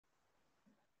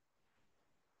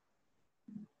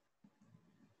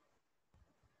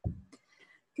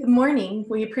Good morning.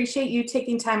 We appreciate you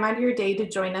taking time out of your day to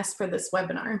join us for this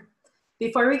webinar.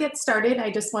 Before we get started, I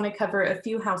just want to cover a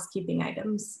few housekeeping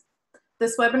items.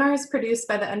 This webinar is produced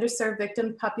by the Underserved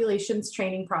Victim Populations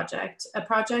Training Project, a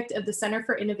project of the Center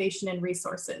for Innovation and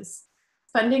Resources.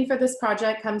 Funding for this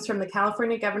project comes from the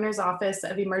California Governor's Office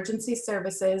of Emergency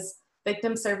Services,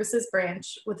 Victim Services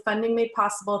Branch, with funding made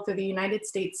possible through the United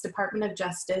States Department of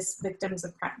Justice Victims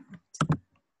of Crime Act.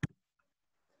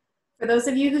 For those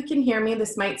of you who can hear me,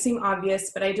 this might seem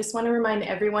obvious, but I just want to remind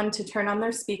everyone to turn on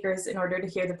their speakers in order to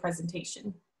hear the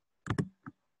presentation.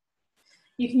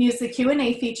 You can use the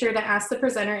Q&A feature to ask the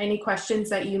presenter any questions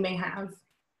that you may have.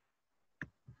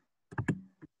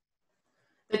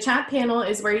 The chat panel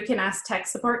is where you can ask tech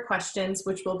support questions,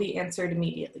 which will be answered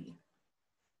immediately.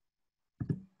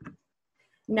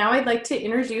 Now I'd like to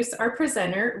introduce our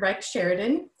presenter, Rex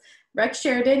Sheridan. Rex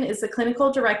Sheridan is the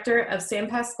Clinical Director of San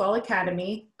Pasqual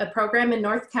Academy, a program in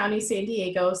North County, San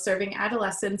Diego, serving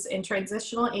adolescents and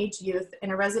transitional age youth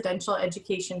in a residential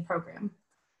education program.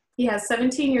 He has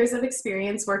 17 years of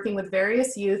experience working with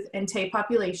various youth and T.A.Y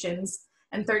populations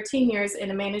and 13 years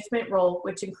in a management role,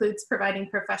 which includes providing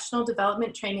professional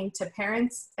development training to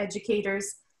parents,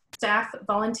 educators, staff,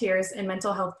 volunteers, and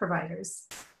mental health providers.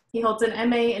 He holds an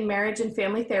MA in Marriage and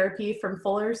Family Therapy from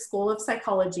Fuller School of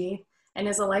Psychology and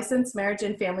is a licensed marriage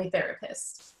and family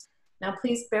therapist. Now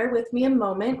please bear with me a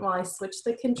moment while I switch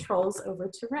the controls over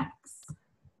to Rex.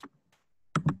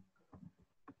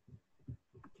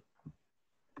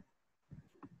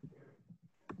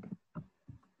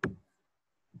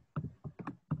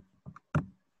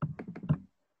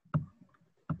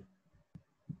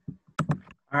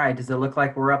 All right, does it look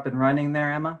like we're up and running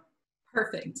there, Emma?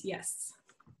 Perfect, yes.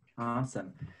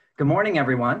 Awesome. Good morning,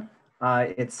 everyone.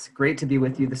 It's great to be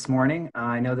with you this morning.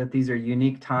 I know that these are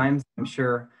unique times. I'm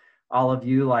sure all of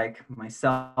you, like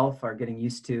myself, are getting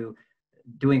used to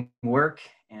doing work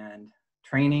and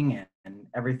training and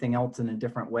everything else in a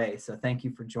different way. So thank you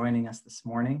for joining us this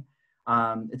morning.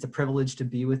 It's a privilege to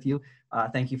be with you.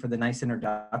 Thank you for the nice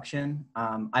introduction.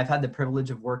 I've had the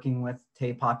privilege of working with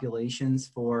T.A.Y populations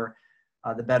for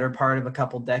the better part of a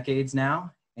couple decades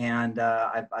now. And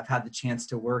I've had the chance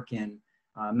to work in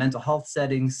mental health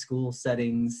settings, school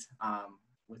settings,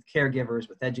 with caregivers,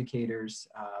 with educators,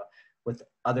 with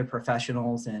other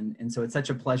professionals. And so it's such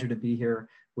a pleasure to be here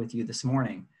with you this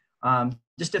morning.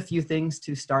 Just a few things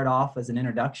to start off as an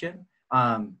introduction.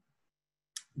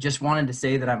 Just wanted to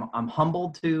say that I'm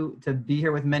humbled to be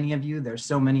here with many of you. There's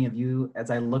so many of you,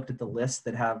 as I looked at the list,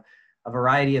 that have a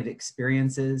variety of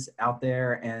experiences out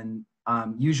there. And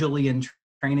usually in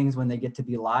trainings when they get to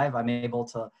be live, I'm able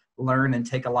to learn and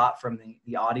take a lot from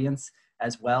the audience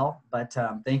as well. But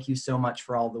thank you so much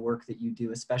for all the work that you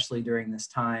do, especially during this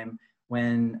time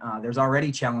when there's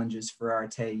already challenges for our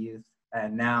T.A.Y youth,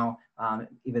 and now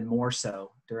even more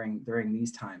so during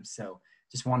these times. So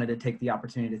just wanted to take the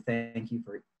opportunity to thank you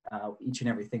for each and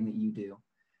everything that you do.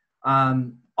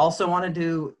 Also wanted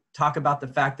to talk about the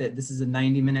fact that this is a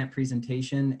 90-minute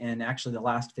presentation, and actually the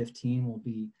last 15 will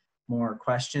be more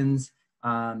questions.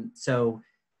 So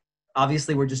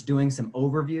obviously we're just doing some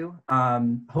overview.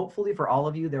 Hopefully for all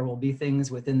of you, there will be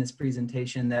things within this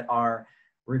presentation that are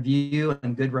review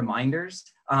and good reminders.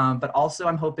 But also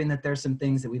I'm hoping that there's some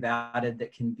things that we've added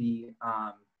that can be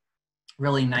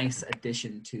really nice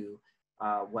addition to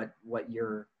what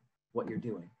you're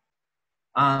doing.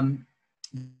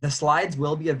 The slides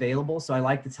will be available, so I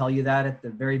like to tell you that at the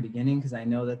very beginning because I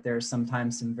know that there's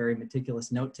sometimes some very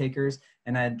meticulous note takers,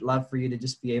 and I'd love for you to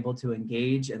just be able to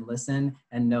engage and listen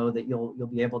and know that you'll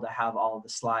be able to have all of the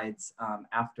slides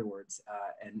afterwards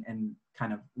and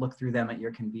kind of look through them at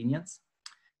your convenience.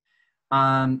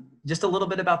 Just a little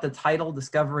bit about the title,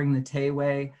 Discovering the T.A.Y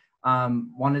Way.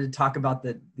 Wanted to talk about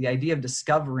the idea of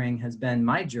discovering has been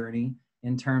my journey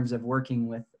in terms of working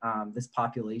with this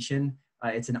population.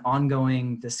 It's an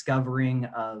ongoing discovering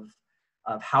of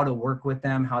how to work with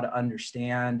them, how to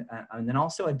understand, and then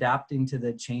also adapting to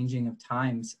the changing of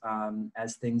times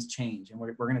as things change. And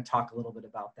we're going to talk a little bit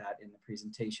about that in the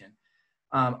presentation.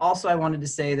 Also, I wanted to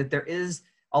say that there is,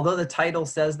 although the title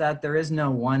says that, there is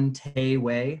no one T.A.Y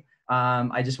way.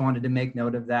 I just wanted to make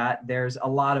note of that. There's a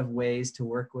lot of ways to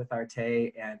work with our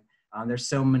T.A.Y, and there's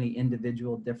so many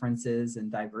individual differences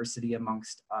and diversity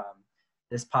amongst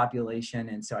this population.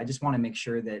 And so I just want to make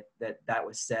sure that that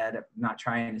was said. I'm not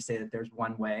trying to say that there's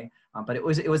one way, but it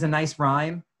was a nice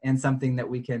rhyme and something that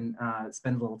we can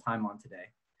spend a little time on today.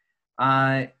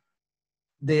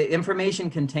 The information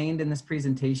contained in this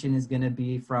presentation is going to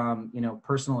be from,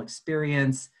 personal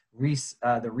experience,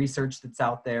 the research that's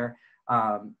out there,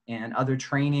 and other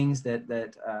trainings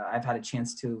that I've had a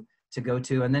chance to go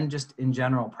to, and then just in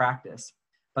general practice.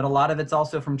 but a lot of it's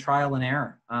also from trial and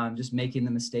error, just making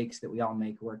the mistakes that we all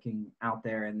make working out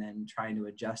there and then trying to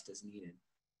adjust as needed.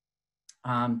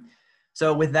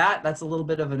 So with that, that's a little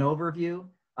bit of an overview.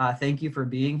 Thank you for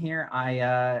being here.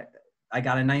 I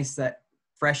got a nice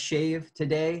fresh shave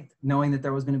today, knowing that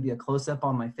there was going to be a close-up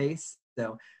on my face.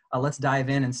 So let's dive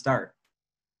in and start.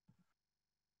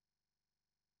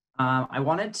 I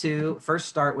wanted to first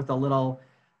start with a little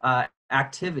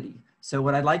activity. So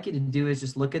what I'd like you to do is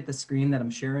just look at the screen that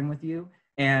I'm sharing with you,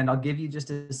 and I'll give you just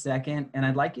a second, and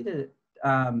I'd like you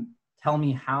to tell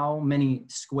me how many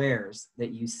squares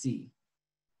that you see.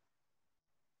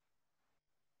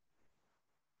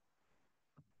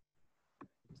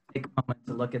 Take a moment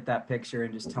to look at that picture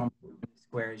and just tell me how many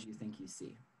squares you think you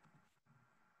see.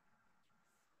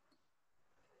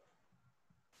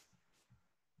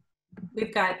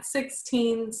 We've got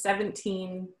 16,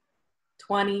 17,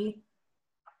 20,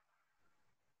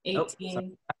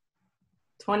 18,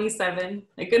 27,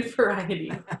 a good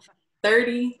variety,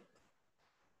 30.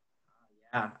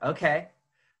 Yeah, okay.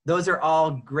 Those are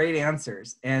all great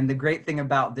answers. And the great thing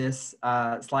about this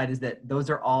slide is that those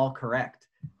are all correct.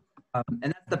 And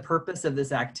that's the purpose of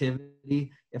this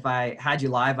activity. If I had you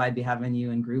live, I'd be having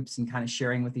you in groups and kind of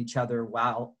sharing with each other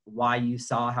why you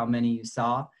saw how many you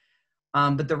saw.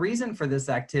 But the reason for this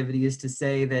activity is to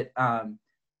say that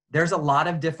there's a lot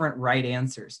of different right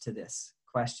answers to this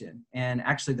question. And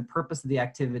actually the purpose of the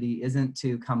activity isn't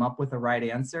to come up with a right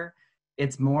answer.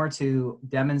 It's more to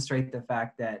demonstrate the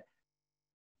fact that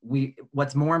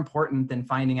what's more important than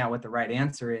finding out what the right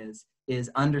answer is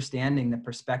understanding the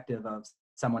perspective of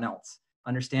someone else,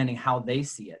 understanding how they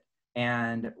see it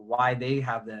and why they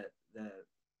have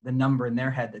the number in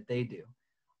their head that they do.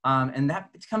 And that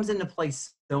comes into play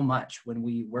so much when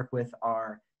we work with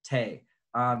our T.A.Y,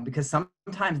 because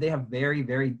sometimes they have very,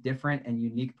 very different and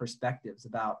unique perspectives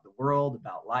about the world,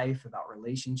 about life, about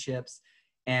relationships.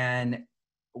 And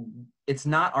it's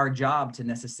not our job to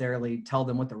necessarily tell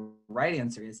them what the right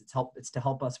answer is. It's to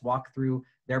help us walk through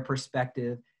their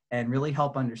perspective and really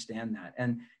help understand that.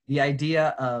 And the idea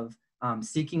of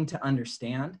seeking to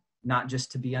understand, not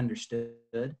just to be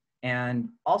understood. And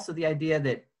also the idea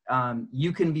that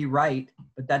you can be right,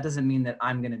 but that doesn't mean that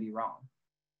I'm going to be wrong.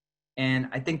 And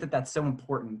I think that that's so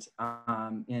important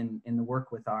in the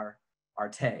work with our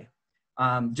T.A.Y.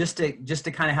 Just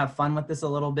to kind of have fun with this a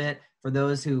little bit, for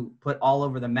those who put all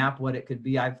over the map what it could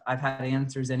be, I've had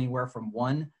answers anywhere from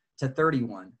 1 to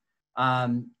 31.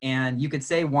 And you could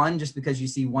say 1 just because you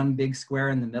see one big square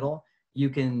in the middle. You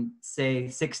can say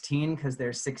 16 because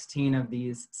there's 16 of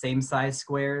these same size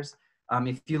squares.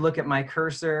 If you look at my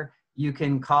cursor, you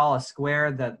can call a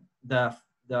square the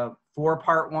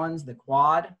 4-part ones, the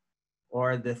quad,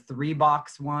 or the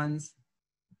 3-box ones,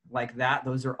 like that.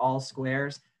 Those are all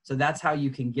squares. So that's how you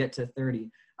can get to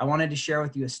 30. I wanted to share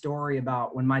with you a story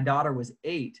about when my daughter was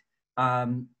 8.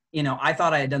 I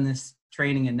thought I had done this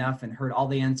training enough and heard all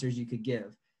the answers you could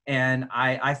give. And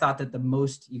I thought that the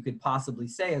most you could possibly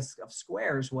say of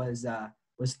squares was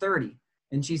 30.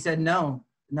 And she said, no,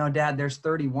 Dad, there's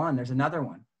 31. There's another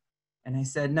one. And I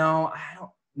said, no,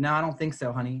 I don't think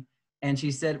so, honey. And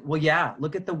she said, well, yeah,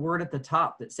 look at the word at the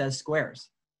top that says squares.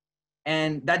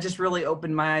 And that just really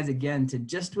opened my eyes again to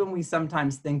just when we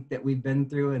sometimes think that we've been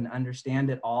through and understand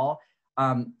it all,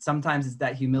 sometimes it's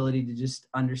that humility to just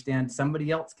understand somebody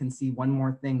else can see one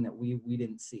more thing that we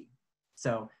didn't see.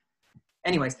 So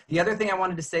anyways, the other thing I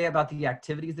wanted to say about the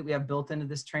activities that we have built into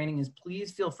this training is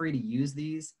please feel free to use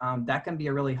these. That can be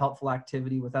a really helpful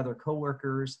activity with other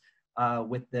coworkers,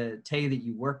 with the T.A.Y that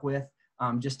you work with,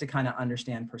 just to kind of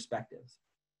understand perspectives.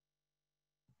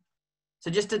 So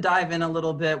just to dive in a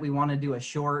little bit, we want to do a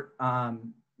short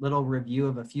little review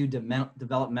of a few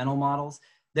developmental models.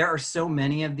 There are so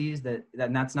many of these that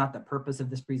that's not the purpose of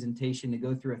this presentation, to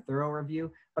go through a thorough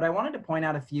review, but I wanted to point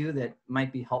out a few that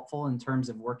might be helpful in terms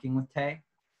of working with T.A.Y.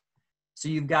 So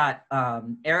you've got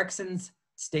Erickson's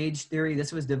stage theory.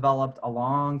 This was developed a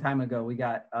long time ago. We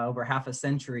got over half a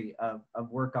century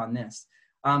of work on this.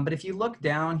 But if you look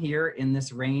down here in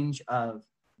this range of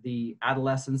the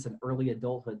adolescence and early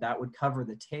adulthood, that would cover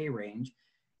the T.A.Y range.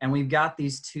 And we've got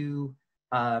these two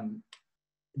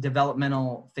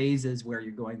developmental phases where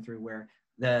you're going through, where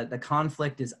the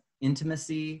conflict is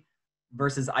intimacy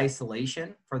versus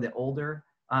isolation for the older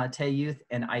T.A.Y youth,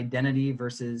 and identity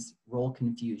versus role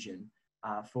confusion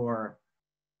for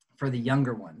the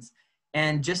younger ones.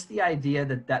 And just the idea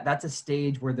that's a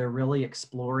stage where they're really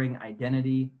exploring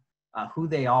identity, who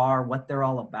they are, what they're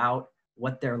all about,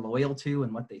 what they're loyal to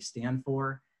and what they stand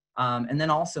for. And then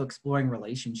also exploring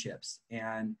relationships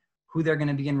and who they're going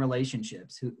to be in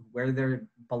relationships, where their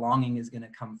belonging is going to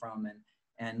come from,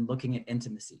 and looking at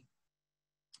intimacy.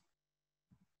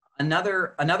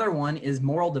 Another one is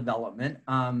moral development.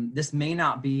 This may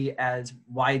not be as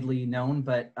widely known,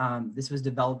 but this was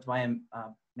developed by a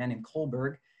man named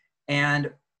Kohlberg.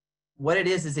 And what it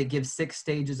is it gives 6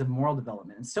 stages of moral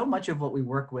development. And so much of what we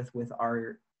work with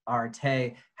our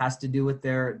T.A.Y has to do with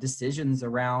their decisions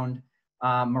around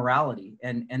morality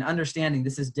and understanding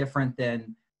this is different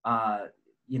than,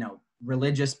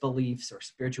 religious beliefs or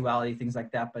spirituality, things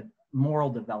like that, but moral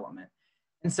development.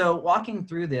 And so walking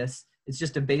through this, it's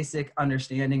just a basic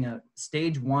understanding of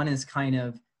stage 1 is kind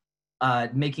of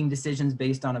making decisions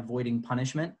based on avoiding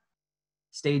punishment.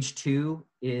 Stage 2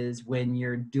 is when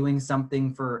you're doing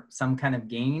something for some kind of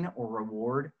gain or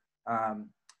reward.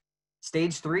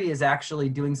 Stage 3 is actually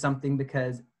doing something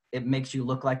because it makes you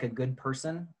look like a good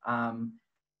person.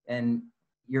 And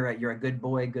you're a good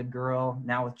boy, good girl.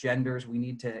 Now with genders, we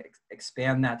need to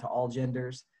expand that to all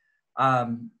genders.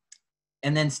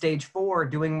 And then stage 4,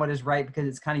 doing what is right because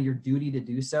it's kind of your duty to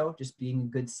do so, just being a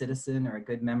good citizen or a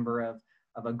good member of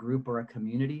a group or a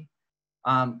community.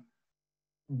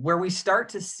 Where we start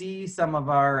to see some of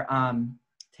our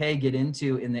T.A.Y get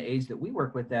into in the age that we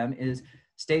work with them is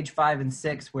stage 5 and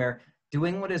 6, where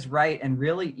doing what is right, and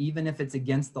really even if it's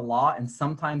against the law, and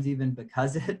sometimes even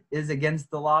because it is against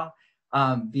the law,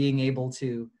 being able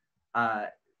to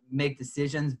make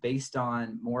decisions based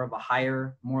on more of a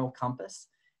higher moral compass.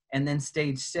 And then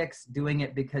stage 6, doing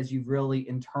it because you've really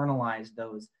internalized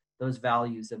those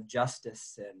values of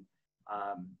justice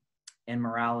and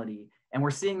morality. And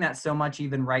we're seeing that so much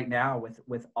even right now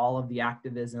with all of the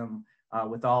activism,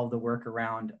 with all of the work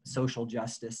around social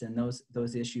justice and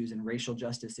those issues and racial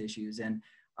justice issues. And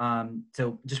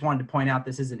so just wanted to point out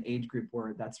this is an age group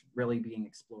where that's really being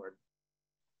explored.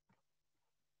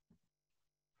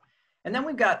 And then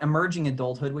we've got emerging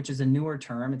adulthood, which is a newer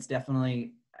term. It's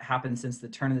definitely happened since the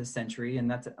turn of the century, and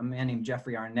that's a man named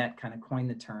Jeffrey Arnett kind of coined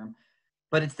the term.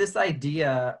 But it's this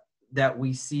idea that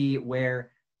we see where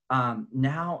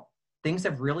now things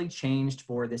have really changed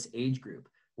for this age group.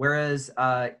 Whereas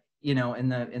in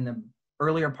the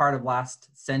earlier part of last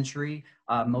century,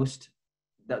 most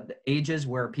the ages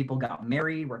where people got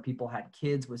married, where people had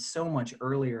kids, was so much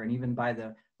earlier, and even by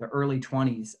the early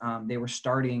 20s, they were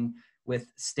starting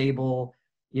with stable,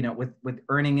 with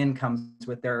earning incomes,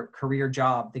 with their career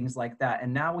job, things like that.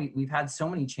 And now we've had so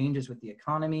many changes with the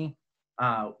economy,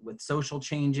 with social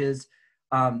changes,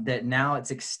 that now it's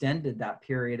extended that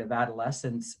period of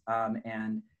adolescence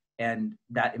and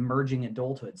that emerging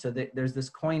adulthood. So there's this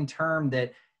coined term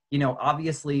that,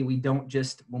 obviously we don't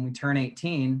just, when we turn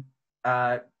 18,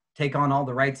 take on all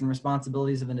the rights and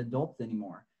responsibilities of an adult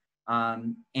anymore.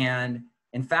 And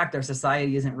in fact, our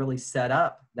society isn't really set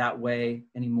up that way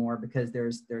anymore because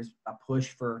there's a push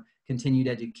for continued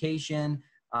education,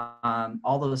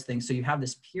 all those things. So you have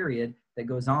this period that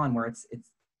goes on where it's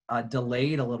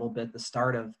delayed a little bit, the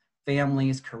start of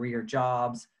families, career,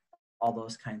 jobs, all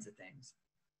those kinds of things.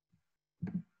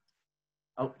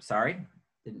 Oh, sorry,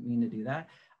 didn't mean to do that.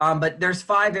 But there's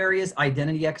 5 areas: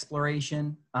 identity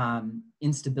exploration,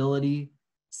 instability,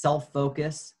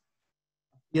 self-focus,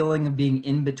 feeling of being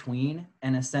in between,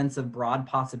 and a sense of broad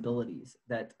possibilities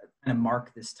that kind of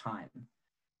mark this time.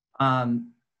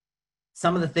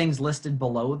 Some of the things listed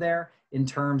below there in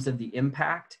terms of the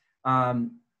impact,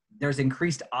 there's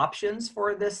increased options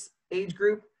for this age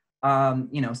group.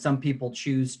 Some people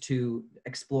choose to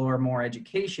explore more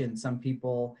education, some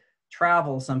people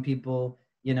travel, some people,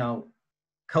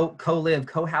 co-live,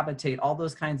 cohabitate, all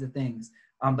those kinds of things.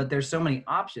 But there's so many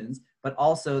options, but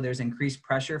also there's increased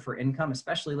pressure for income,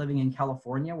 especially living in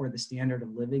California where the standard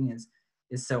of living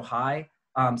is so high.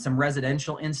 Some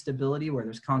residential instability where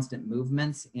there's constant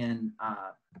movements in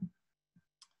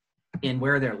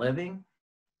where they're living.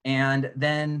 And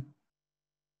then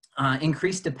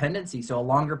increased dependency, so a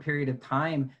longer period of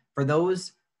time for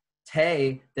those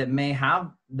T.A.Y that may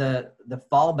have the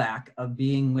fallback of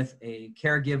being with a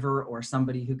caregiver or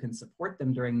somebody who can support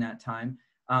them during that time.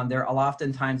 There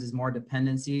oftentimes is more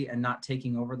dependency and not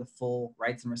taking over the full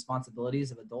rights and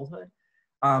responsibilities of adulthood.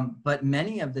 But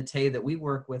many of the T.A.Y that we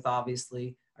work with,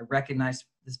 obviously, I recognize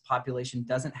this population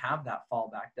doesn't have that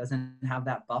fallback, doesn't have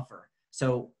that buffer.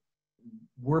 So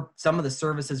some of the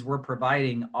services we're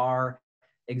providing are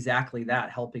exactly that,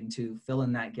 helping to fill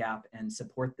in that gap and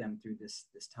support them through this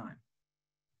time.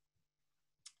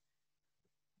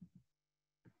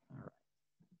 All right.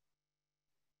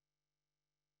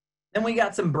 Then we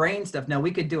got some brain stuff. Now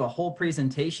we could do a whole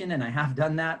presentation, and I have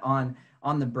done that on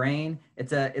the brain.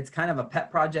 It's kind of a pet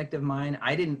project of mine.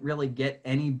 I didn't really get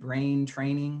any brain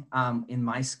training in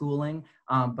my schooling,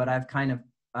 but I've kind of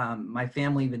my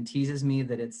family even teases me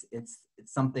that it's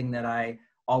something that I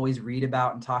always read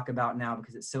about and talk about now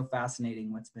because it's so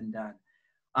fascinating what's been done.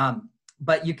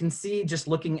 But you can see just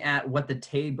looking at what the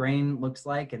T.A.Y brain looks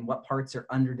like and what parts are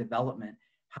under development,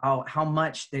 how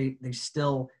much they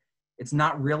still, it's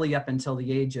not really up until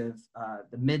the age of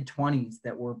the mid-20s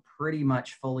that we're pretty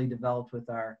much fully developed with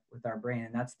our brain,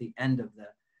 and that's the end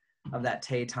of that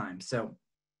T.A.Y time. So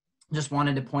just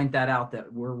wanted to point that out,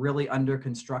 that we're really under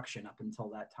construction up until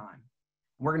that time.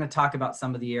 We're going to talk about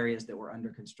some of the areas that we're under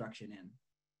construction in.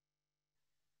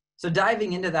 So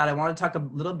diving into that, I want to talk a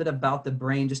little bit about the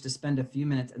brain, just to spend a few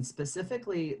minutes, and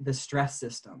specifically the stress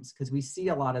systems, because we see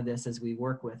a lot of this as we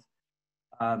work with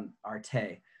our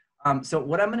T.A.Y. So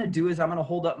what I'm going to do is I'm going to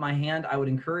hold up my hand. I would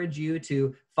encourage you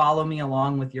to follow me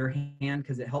along with your hand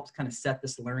because it helps kind of set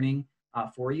this learning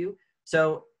for you.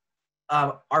 So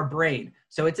our brain.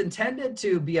 So it's intended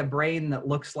to be a brain that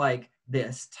looks like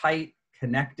this: tight,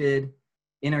 connected,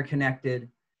 interconnected.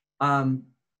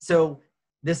 So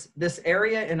this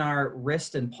area in our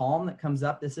wrist and palm that comes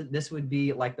up, this would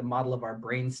be like the model of our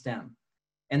brain stem.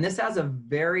 And this has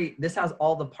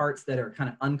all the parts that are kind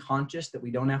of unconscious that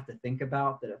we don't have to think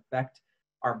about, that affect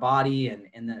our body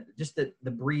and just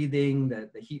the breathing, the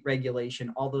heat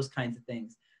regulation, all those kinds of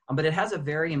things. But it has a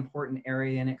very important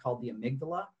area in it called the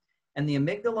amygdala. And the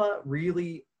amygdala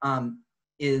really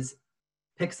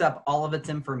picks up all of its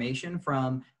information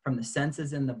from the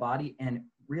senses in the body, and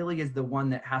really is the one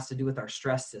that has to do with our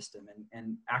stress system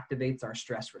and activates our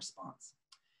stress response.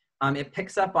 It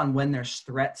picks up on when there's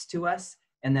threats to us,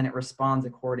 and then it responds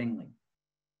accordingly.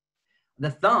 The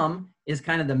thumb is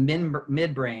kind of the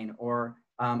midbrain, or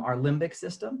our limbic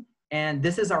system. And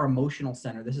this is our emotional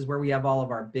center. This is where we have all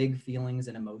of our big feelings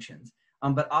and emotions.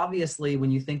 But obviously,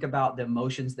 when you think about the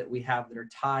emotions that we have that are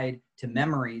tied to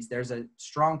memories, there's a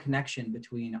strong connection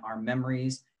between our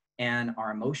memories and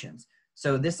our emotions.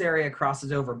 So this area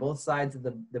crosses over both sides of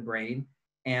the brain.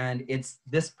 And it's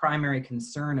this primary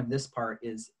concern of this part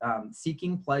is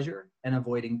seeking pleasure and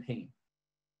avoiding pain.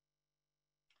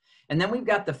 And then we've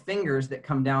got the fingers that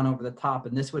come down over the top,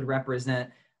 and this would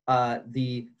represent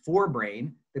the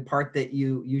forebrain, the part that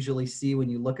you usually see when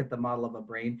you look at the model of a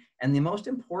brain. And the most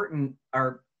important,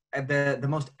 or the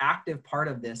most active part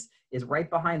of this is right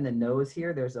behind the nose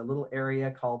here. There's a little area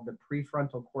called the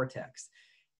prefrontal cortex.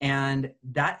 And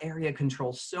that area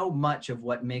controls so much of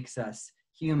what makes us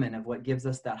human, of what gives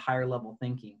us that higher level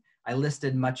thinking. I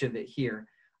listed much of it here.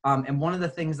 And one of the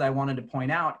things I wanted to point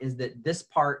out is that this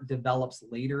part develops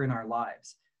later in our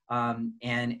lives,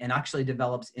 and actually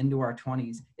develops into our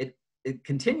 20s. It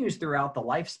continues throughout the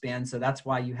lifespan. So that's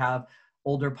why you have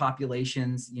older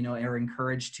populations, are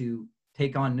encouraged to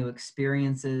take on new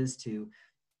experiences, to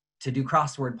do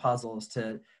crossword puzzles,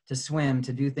 to swim,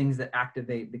 to do things that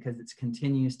activate, because it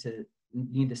continues to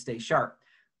need to stay sharp.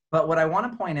 But what I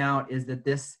want to point out is that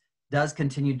this does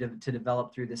continue to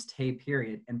develop through this T.A.Y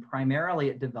period, and primarily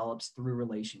it develops through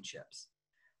relationships.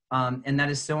 And that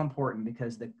is so important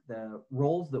because the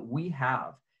roles that we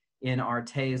have in our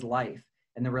T.A.Y's life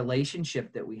and the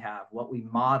relationship that we have, what we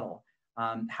model,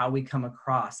 how we come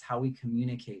across, how we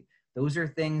communicate, those are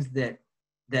things that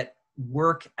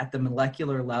work at the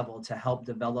molecular level to help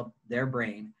develop their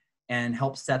brain and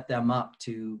help set them up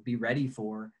to be ready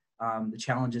for the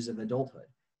challenges of adulthood.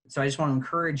 So I just want to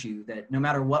encourage you that no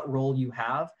matter what role you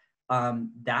have,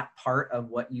 that part of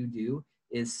what you do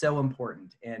is so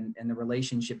important, and the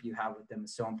relationship you have with them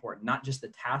is so important. Not just the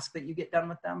task that you get done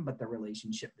with them, but the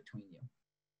relationship between you.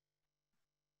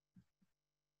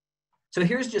 So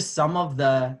here's just some of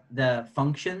the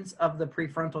functions of the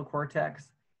prefrontal cortex.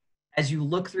 As you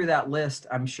look through that list,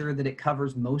 I'm sure that it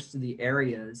covers most of the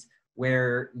areas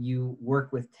where you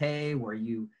work with T.A.Y, where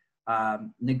you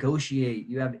negotiate,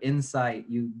 you have insight,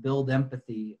 you build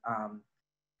empathy,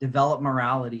 develop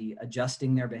morality,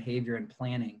 adjusting their behavior and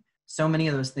planning. So many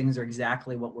of those things are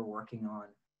exactly what we're working on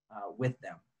with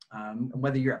them.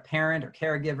 Whether you're a parent or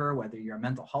caregiver, whether you're a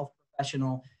mental health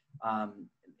professional,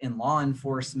 in law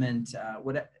enforcement,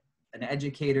 an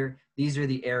educator, these are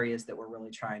the areas that we're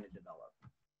really trying to develop.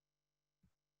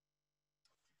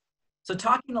 So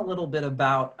talking a little bit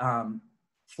about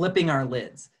flipping our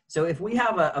lids. So if we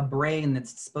have a brain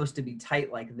that's supposed to be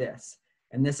tight like this,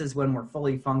 and this is when we're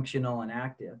fully functional and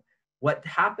active, what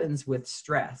happens with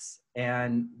stress,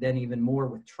 and then even more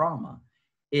with trauma,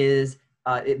 is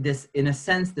in a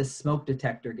sense, this smoke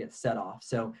detector gets set off.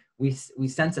 So we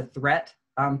sense a threat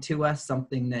to us,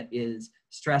 something that is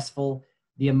stressful.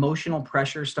 The emotional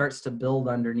pressure starts to build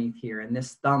underneath here, and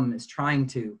this thumb is trying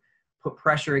to put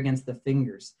pressure against the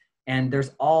fingers. And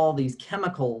there's all these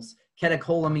chemicals,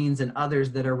 catecholamines and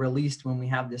others, that are released when we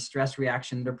have this stress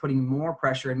reaction. They're putting more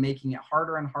pressure and making it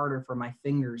harder and harder for my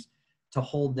fingers to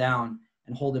hold down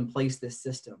and hold in place this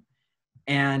system.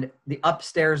 And the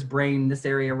upstairs brain, this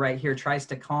area right here, tries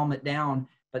to calm it down.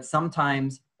 But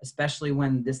sometimes, especially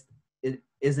when it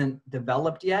isn't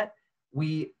developed yet,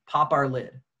 we pop our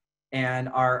lid, and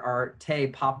our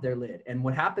T.A.Y pop their lid. And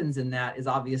what happens in that is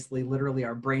obviously literally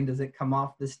our brain doesn't come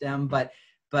off the stem, but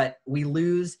we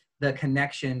lose the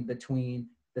connection between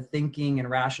the thinking and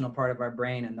rational part of our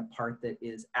brain and the part that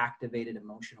is activated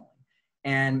emotionally.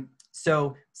 And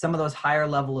so some of those higher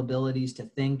level abilities to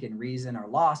think and reason are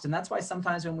lost. And that's why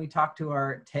sometimes when we talk to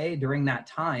our T.A.Y during that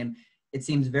time, it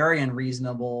seems very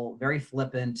unreasonable, very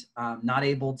flippant, not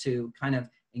able to kind of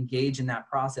engage in that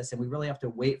process. And we really have to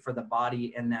wait for the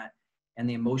body and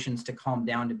the emotions to calm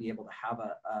down to be able to have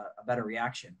a better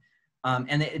reaction.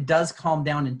 And it does calm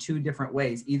down in two different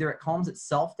ways. Either it calms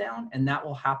itself down, and that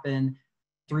will happen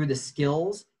through the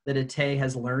skills that a T.A.Y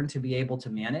has learned to be able to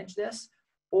manage this,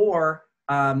 or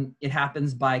it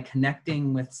happens by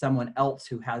connecting with someone else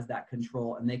who has that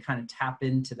control, and they kind of tap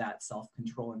into that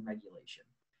self-control and regulation.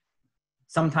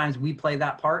 Sometimes we play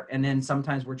that part, and then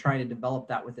sometimes we're trying to develop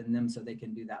that within them so they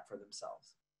can do that for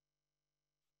themselves.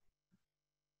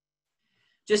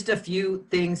 Just a few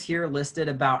things here listed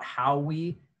about how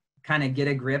we kind of get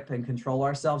a grip and control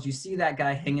ourselves. You see that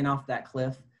guy hanging off that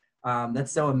cliff.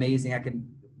 That's so amazing.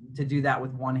 To do that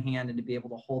with one hand and to be able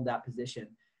to hold that position.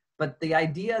 But the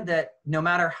idea that no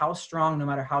matter how strong, no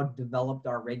matter how developed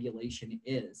our regulation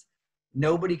is,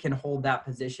 nobody can hold that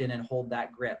position and hold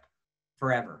that grip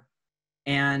forever.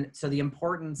 And so the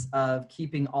importance of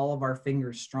keeping all of our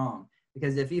fingers strong,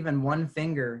 because if even one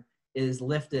finger is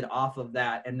lifted off of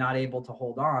that and not able to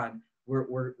hold on,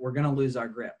 we're going to lose our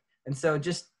grip. And so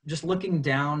just looking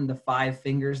down the 5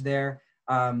 fingers there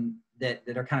that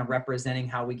are kind of representing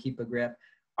how we keep a grip,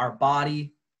 our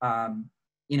body,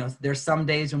 there's some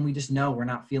days when we just know we're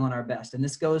not feeling our best. And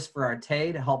this goes for our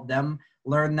T.A.Y to help them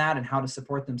learn that and how to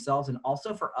support themselves. And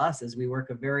also for us as we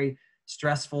work a very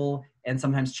stressful and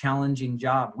sometimes challenging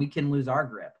job, we can lose our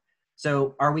grip.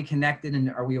 So are we connected, and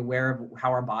are we aware of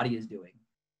how our body is doing?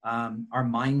 Our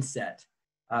mindset,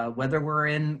 whether we're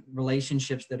in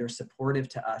relationships that are supportive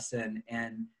to us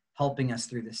and helping us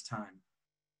through this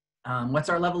time. What's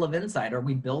our level of insight? Are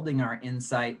we building our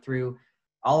insight through,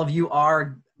 all of you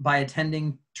are by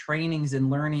attending trainings and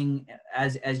learning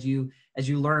as you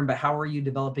learn, but how are you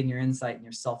developing your insight and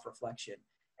your self-reflection?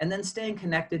 And then staying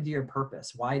connected to your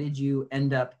purpose. Why did you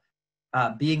end up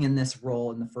being in this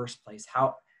role in the first place?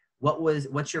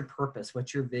 What's your purpose?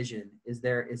 What's your vision? Is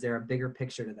there a bigger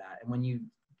picture to that? And when you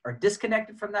are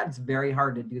disconnected from that, it's very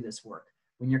hard to do this work.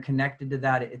 When you're connected to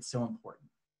that, it's so important.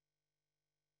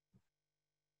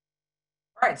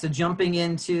 All right, so jumping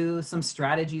into some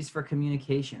strategies for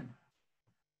communication.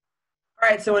 All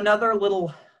right, so another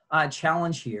little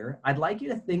challenge here. I'd like you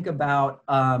to think about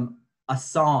a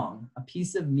song, a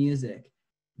piece of music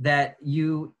that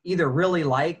you either really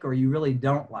like or you really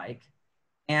don't like,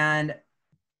 and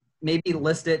maybe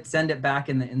list it, send it back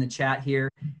in the chat here.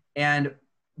 And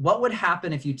what would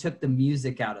happen if you took the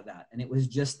music out of that and it was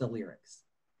just the lyrics?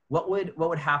 What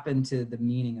would happen to the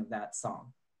meaning of that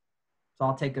song? So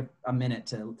I'll take a minute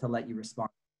to let you respond.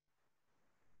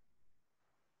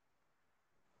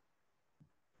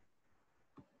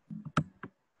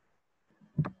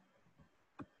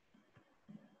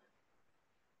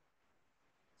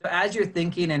 So as you're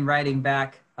thinking and writing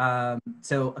back,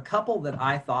 so a couple that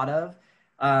I thought of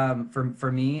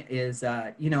for me is,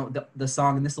 the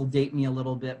song, and this will date me a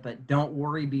little bit, but Don't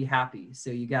Worry, Be Happy. So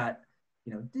you got,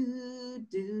 do, do,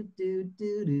 do, do,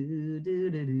 do, do, do,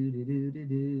 do, do, do,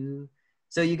 do.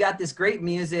 So you got this great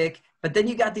music, but then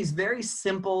you got these very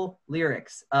simple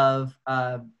lyrics of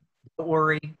don't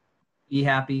worry, be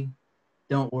happy,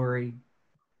 don't worry,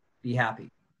 be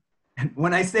happy. And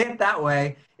when I say it that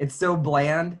way, it's so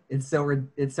bland, it's so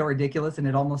ridiculous, and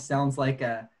it almost sounds like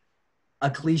a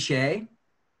cliche.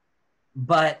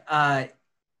 But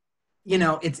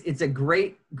it's a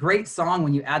great song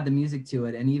when you add the music to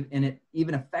it, and it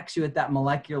even affects you at that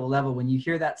molecular level. When you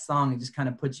hear that song, it just kind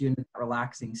of puts you in a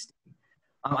relaxing state.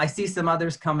 I see some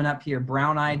others coming up here.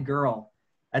 Brown Eyed Girl,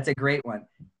 that's a great one.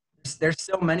 There's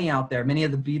so many out there, many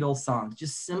of the Beatles songs,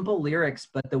 just simple lyrics,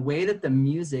 but the way that the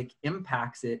music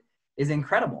impacts it is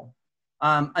incredible.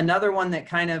 Another one that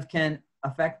kind of can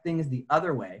affect things the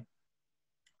other way.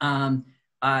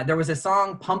 There was a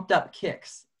song, Pumped Up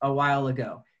Kicks, a while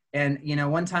ago. And,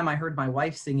 one time I heard my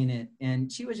wife singing it,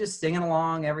 and she was just singing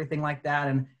along, everything like that.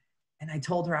 And I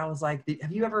told her, I was like,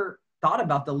 have you ever thought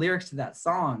about the lyrics to that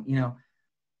song?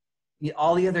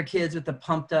 All the other kids with the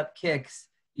pumped up kicks,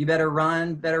 you better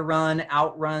run,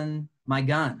 outrun my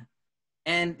gun.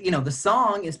 And, the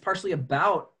song is partially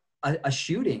about a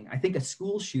shooting, I think a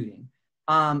school shooting.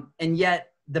 And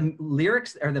yet the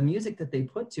lyrics or the music that they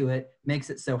put to it makes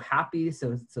it so happy,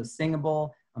 so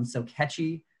singable, so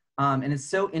catchy. And it's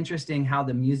so interesting how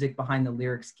the music behind the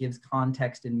lyrics gives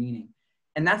context and meaning.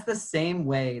 And that's the same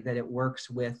way that it works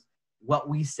with what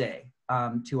we say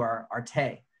to our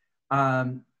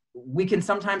T.A.Y. We can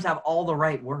sometimes have all the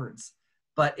right words,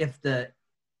 but if the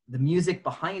music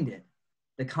behind it,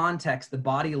 the context, the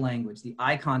body language, the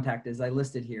eye contact, as I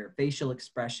listed here, facial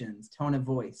expressions, tone of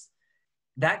voice,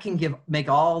 that can make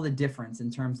all the difference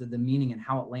in terms of the meaning and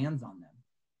how it lands on them.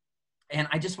 And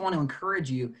I just want to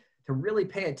encourage you to really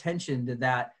pay attention to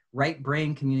that right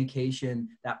brain communication,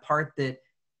 that part that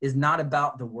is not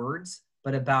about the words,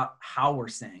 but about how we're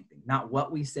saying things, not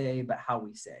what we say, but how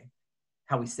we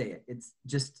say it. It's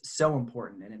just so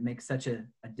important, and it makes such a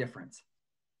difference.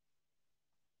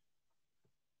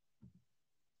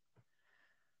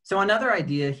 So another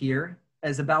idea here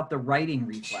is about the writing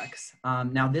reflex.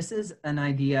 Now, this is an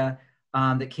idea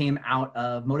that came out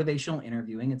of motivational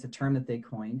interviewing. It's a term that they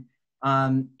coined.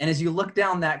 And as you look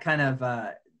down that kind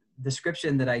of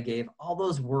description that I gave, all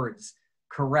those words,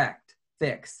 correct,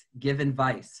 fix, give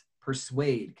advice,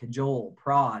 persuade, cajole,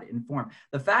 prod, inform.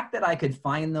 The fact that I could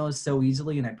find those so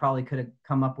easily, and I probably could have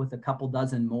come up with a couple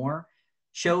dozen more,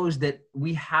 shows that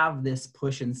we have this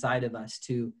push inside of us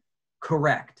to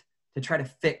correct, to try to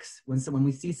fix. When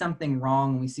we see something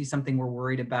wrong, when we see something we're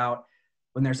worried about,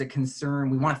 when there's a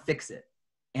concern, we want to fix it.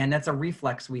 And that's a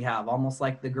reflex we have, almost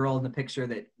like the girl in the picture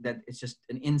that it's just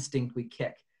an instinct we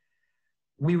kick.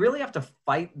 We really have to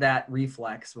fight that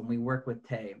reflex when we work with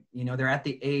T.A.Y. You know, they're at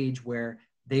the age where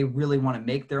they really want to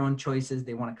make their own choices.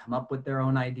 They want to come up with their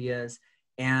own ideas.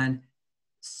 And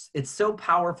it's so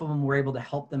powerful when we're able to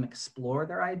help them explore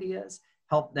their ideas,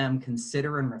 help them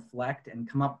consider and reflect and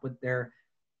come up with their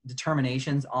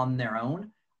determinations on their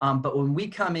own. But when we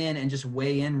come in and just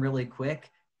weigh in really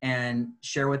quick and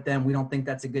share with them, we don't think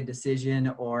that's a good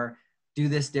decision or do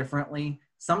this differently,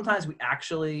 sometimes we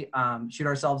actually shoot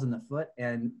ourselves in the foot,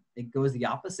 and it goes the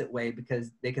opposite way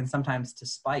because they can sometimes, to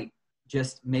spite,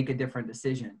 just make a different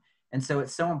decision. And so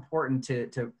it's so important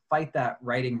to fight that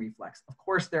writing reflex. Of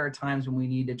course, there are times when we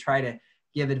need to try to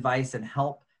give advice and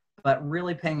help, but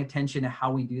really paying attention to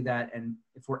how we do that and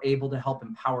if we're able to help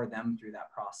empower them through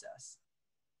that process.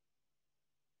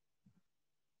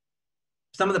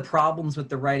 Some of the problems with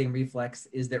the writing reflex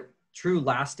is that true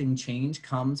lasting change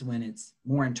comes when it's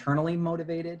more internally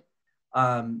motivated.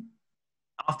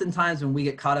 Oftentimes when we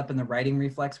get caught up in the writing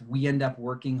reflex, we end up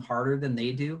working harder than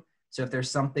they do. So if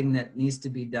there's something that needs to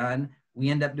be done, we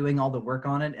end up doing all the work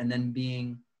on it and then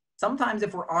being, sometimes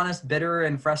if we're honest, bitter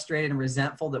and frustrated and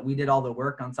resentful that we did all the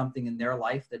work on something in their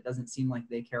life that doesn't seem like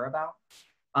they care about.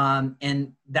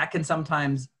 And that can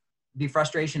sometimes be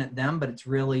frustration at them, but it's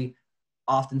really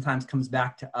oftentimes comes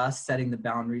back to us setting the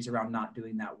boundaries around not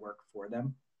doing that work for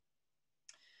them.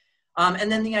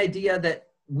 And then the idea that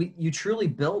you truly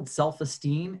build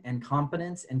self-esteem and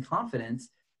competence and confidence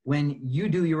when you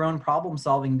do your own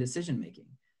problem-solving decision-making.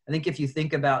 I think if you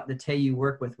think about the T.A.Y you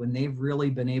work with, when they've really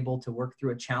been able to work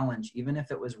through a challenge, even if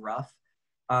it was rough,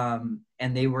 and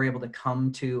they were able to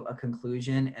come to a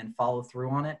conclusion and follow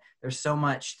through on it, there's so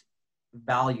much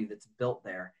value that's built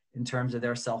there in terms of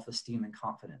their self-esteem and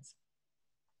confidence.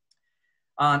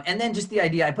 And then just the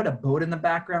idea, I put a boat in the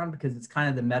background because it's kind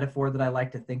of the metaphor that I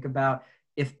like to think about.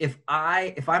 If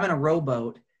I'm in a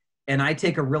rowboat and I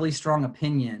take a really strong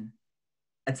opinion,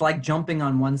 it's like jumping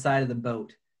on one side of the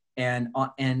boat, and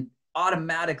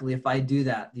automatically, if I do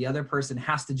that, the other person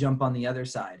has to jump on the other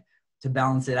side to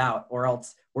balance it out, or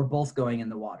else we're both going in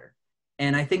the water.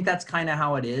 And I think that's kind of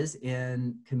how it is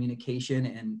in communication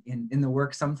and in the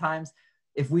work sometimes.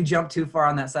 If we jump too far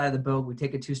on that side of the boat, we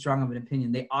take it too strong of an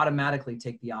opinion, they automatically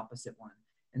take the opposite one.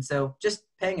 And so just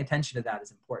paying attention to that is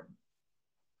important.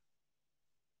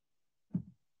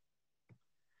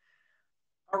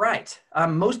 All right,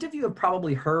 most of you have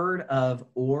probably heard of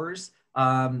OARS.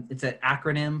 It's an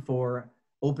acronym for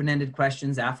open-ended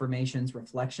questions, affirmations,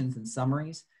 reflections, and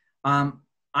summaries. I'm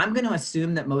going to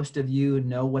assume that most of you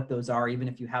know what those are, even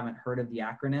if you haven't heard of the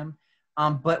acronym.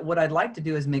 But what I'd like to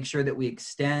do is make sure that we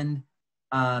extend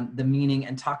the meaning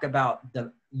and talk about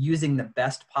using the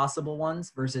best possible ones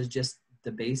versus just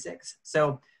the basics.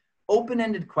 So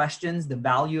open-ended questions, the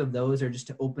value of those are just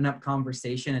to open up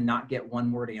conversation and not get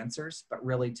one-word answers, but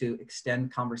really to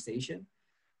extend conversation.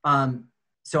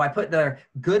 So I put there,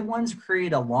 good ones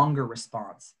create a longer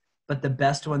response, but the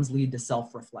best ones lead to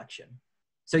self-reflection.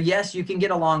 So yes, you can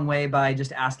get a long way by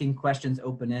just asking questions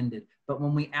open-ended, but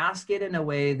when we ask it in a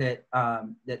way that,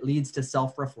 that leads to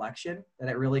self-reflection, that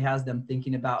it really has them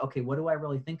thinking about, okay, what do I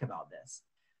really think about this?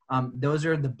 Those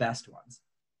are the best ones.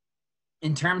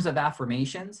 In terms of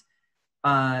affirmations,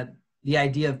 the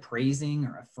idea of praising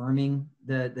or affirming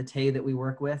the T.A.Y that we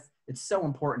work with, it's so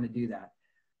important to do that.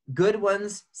 Good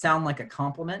ones sound like a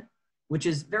compliment, which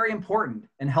is very important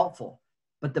and helpful,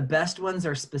 but the best ones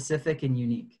are specific and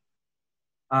unique.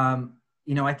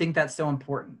 I think that's so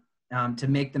important to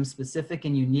make them specific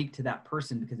and unique to that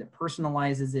person, because it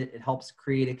personalizes it, it helps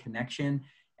create a connection,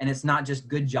 and it's not just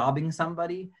good jobbing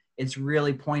somebody, it's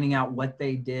really pointing out what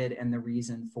they did and the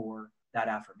reason for that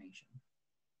affirmation.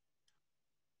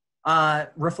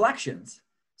 Reflections.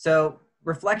 So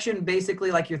reflection,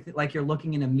 basically, like you're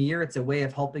looking in a mirror, it's a way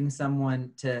of helping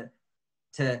someone to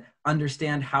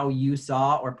understand how you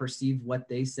saw or perceived what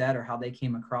they said or how they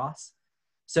came across.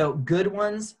 So good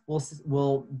ones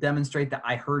will demonstrate that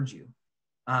I heard you.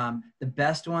 The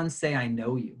best ones say I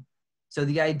know you. So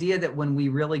the idea that when we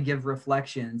really give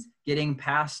reflections, getting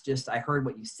past just I heard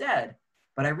what you said,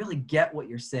 but I really get what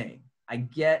you're saying. I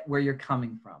get where you're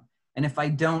coming from. And if I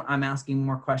don't, I'm asking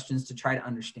more questions to try to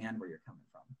understand where you're coming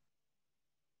from.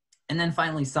 And then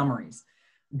finally, summaries.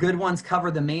 Good ones cover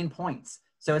the main points.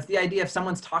 So it's the idea if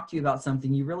someone's talked to you about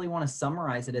something, you really want to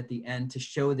summarize it at the end to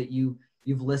show that you've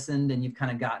listened and you've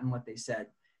kind of gotten what they said.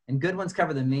 And good ones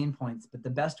cover the main points, but the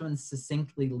best ones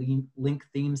succinctly link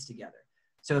themes together.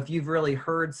 So if you've really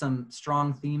heard some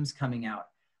strong themes coming out,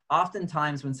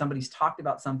 oftentimes when somebody's talked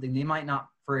about something, they might not,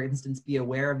 for instance, be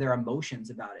aware of their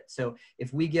emotions about it. So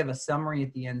if we give a summary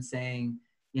at the end saying,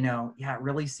 yeah, it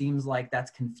really seems like that's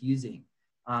confusing.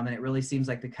 And it really seems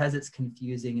like because it's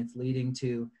confusing, it's leading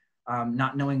to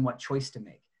not knowing what choice to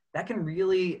make. That can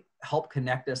really help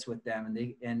connect us with them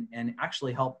and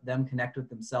actually help them connect with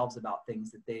themselves about things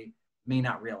that they may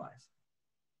not realize.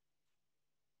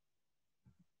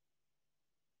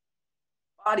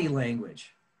 Body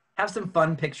language. Have some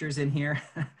fun pictures in here.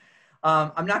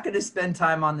 I'm not going to spend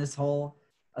time on this whole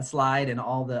slide and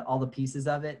all the pieces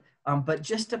of it, but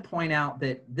just to point out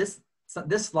that this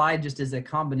slide just is a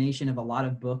combination of a lot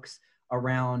of books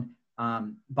around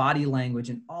body language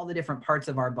and all the different parts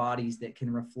of our bodies that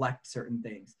can reflect certain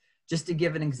things. Just to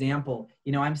give an example,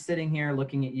 I'm sitting here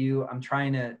looking at you. I'm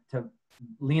trying to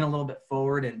lean a little bit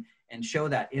forward and show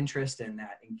that interest and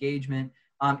that engagement.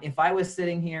 If I was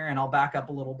sitting here, and I'll back up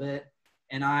a little bit,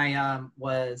 and I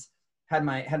had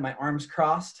my arms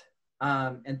crossed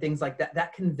and things like that,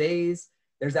 that conveys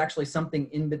there's actually something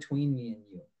in between me and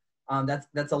you.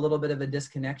 That's a little bit of a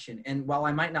disconnection. And while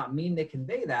I might not mean to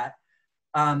convey that,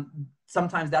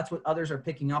 sometimes that's what others are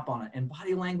picking up on it. And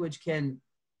body language can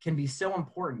be so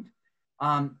important.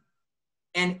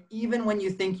 And even when you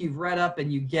think you've read up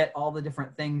and you get all the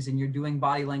different things and you're doing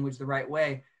body language the right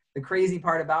way, the crazy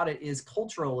part about it is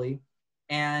culturally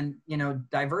and,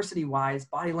 diversity wise,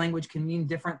 body language can mean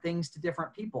different things to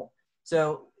different people.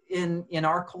 So in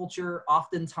our culture,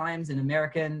 oftentimes in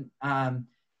American,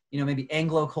 maybe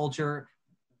Anglo culture,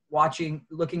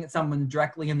 looking at someone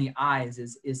directly in the eyes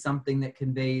is something that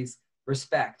conveys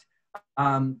respect.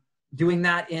 Doing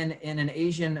that in an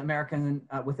Asian American,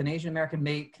 with an Asian American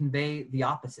may convey the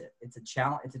opposite. It's a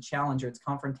challenge, or it's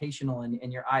confrontational,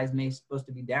 and your eyes may supposed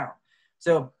to be down.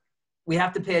 So we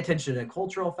have to pay attention to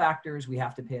cultural factors. We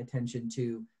have to pay attention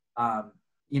to,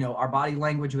 our body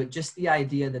language, but just the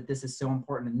idea that this is so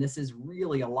important. And this is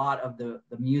really a lot of the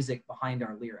music behind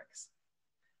our lyrics.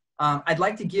 I'd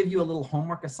like to give you a little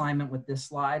homework assignment with this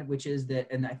slide, which is that,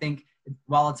 and I think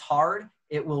while it's hard,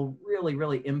 it will really,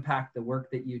 really impact the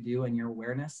work that you do and your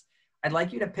awareness. I'd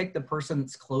like you to pick the person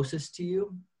that's closest to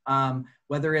you,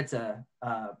 whether it's a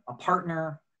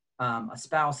partner, a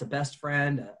spouse, a best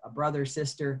friend, a brother,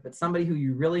 sister, but somebody who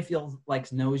you really feel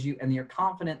like knows you and you're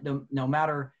confident no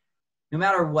matter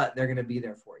what, they're going to be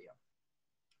there for you.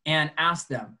 And ask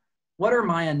them, what are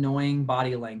my annoying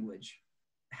body language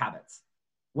habits?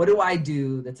 What do I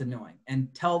do that's annoying? And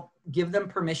give them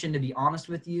permission to be honest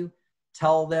with you.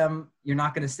 Tell them you're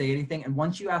not going to say anything. And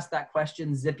once you ask that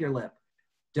question, zip your lip.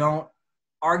 Don't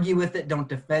argue with it. Don't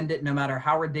defend it, no matter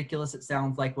how ridiculous it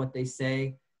sounds like what they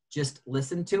say. Just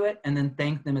listen to it and then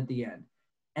thank them at the end.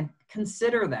 And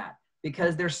consider that,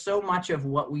 because there's so much of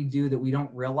what we do that we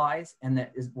don't realize and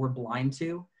that we're blind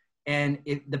to. And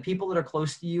the people that are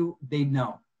close to you, they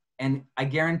know. And I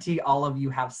guarantee all of you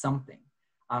have something,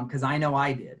 because I know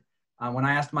I did. When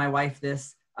I asked my wife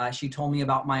this, she told me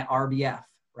about my RBF,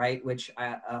 right? Which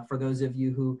for those of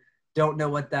you who don't know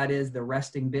what that is, the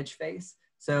resting bitch face.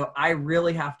 So I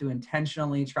really have to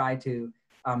intentionally try to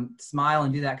smile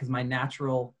and do that, because my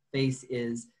natural face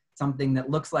is something that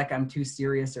looks like I'm too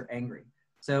serious or angry.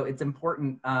 So it's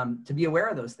important to be aware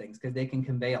of those things, because they can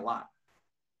convey a lot.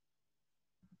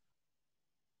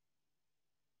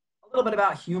 A little bit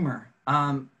about humor.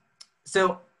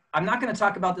 So I'm not going to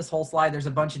talk about this whole slide. There's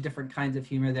a bunch of different kinds of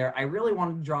humor there. I really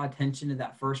wanted to draw attention to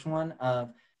that first one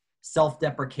of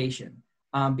self-deprecation,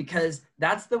 because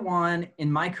that's the one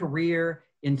in my career,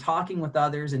 in talking with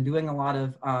others and doing a lot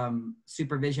of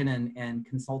supervision and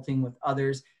consulting with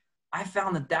others. I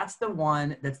found that that's the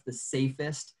one that's the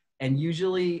safest and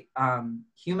usually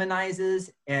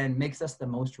humanizes and makes us the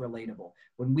most relatable.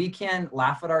 When we can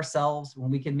laugh at ourselves,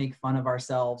 when we can make fun of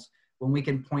ourselves, when we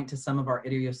can point to some of our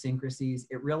idiosyncrasies,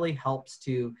 it really helps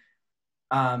to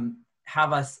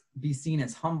have us be seen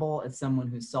as humble, as someone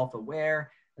who's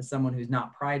self-aware, as someone who's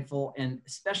not prideful. And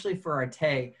especially for our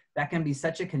T.A.Y, that can be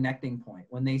such a connecting point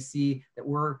when they see that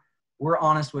we're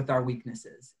honest with our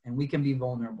weaknesses, and we can be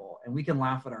vulnerable, and we can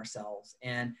laugh at ourselves.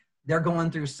 And they're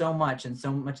going through so much, and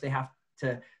so much they have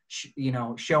to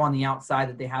show on the outside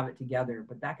that they have it together,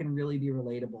 but that can really be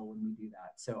relatable when we do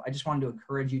that. So I just wanted to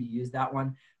encourage you to use that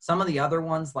one. Some of the other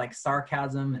ones like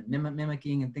sarcasm and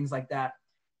mimicking and things like that,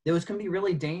 those can be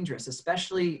really dangerous,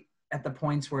 especially at the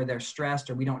points where they're stressed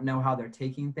or we don't know how they're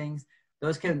taking things.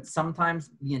 Those can sometimes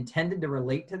be intended to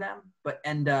relate to them, but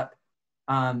end up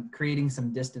creating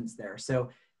some distance there. So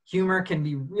humor can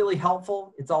be really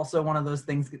helpful. It's also one of those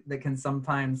things that can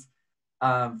sometimes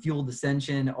fuel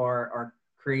dissension or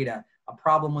create a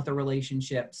problem with a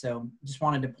relationship. So just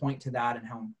wanted to point to that and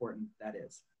how important that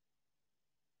is.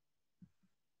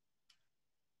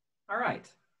 All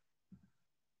right.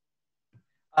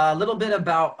 A little bit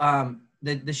about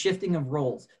the shifting of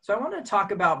roles. So I want to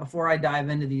talk about, before I dive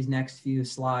into these next few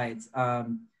slides,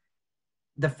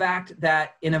 the fact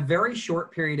that in a very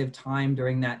short period of time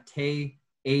during that T.A.Y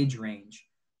age range,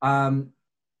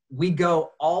 we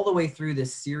go all the way through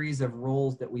this series of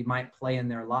roles that we might play in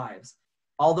their lives,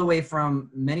 all the way from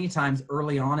many times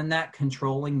early on in that,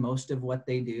 controlling most of what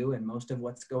they do and most of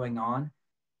what's going on,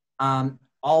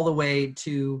 all the way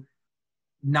to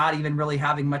not even really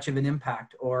having much of an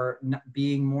impact, or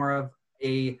being more of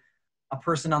a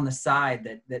person on the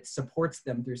side that supports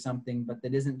them through something, but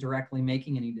that isn't directly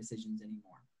making any decisions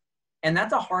anymore. And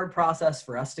that's a hard process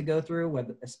for us to go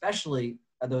through, especially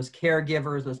those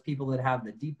caregivers, those people that have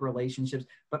the deep relationships.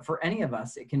 But for any of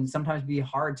us, it can sometimes be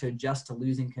hard to adjust to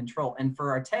losing control. And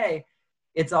for our T.A.Y,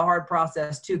 it's a hard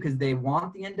process too, because they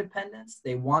want the independence,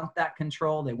 they want that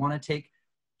control, they want to take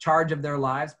charge of their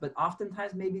lives, but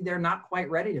oftentimes maybe they're not quite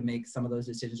ready to make some of those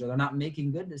decisions, or they're not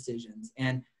making good decisions.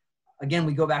 And again,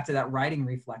 we go back to that righting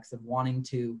reflex of wanting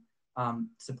to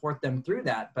support them through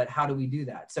that. But how do we do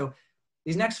that? So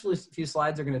these next few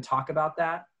slides are going to talk about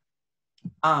that.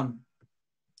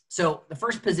 So the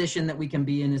first position that we can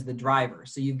be in is the driver.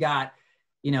 So you've got,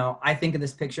 I think of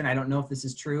this picture, and I don't know if this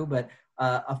is true, but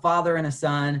a father and a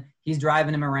son, he's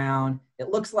driving him around. It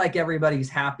looks like everybody's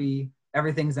happy.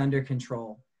 Everything's under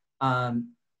control.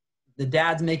 The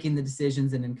dad's making the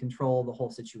decisions and in control of the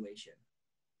whole situation.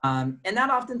 And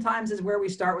that oftentimes is where we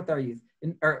start with our youth,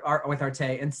 or with our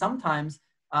T.A.Y. And sometimes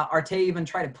our T.A.Y. even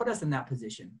try to put us in that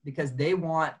position because they don't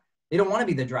want to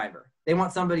be the driver. They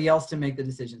want somebody else to make the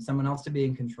decision, someone else to be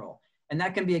in control. And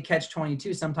that can be a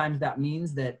catch-22. Sometimes that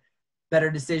means that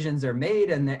better decisions are made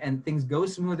and things go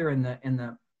smoother in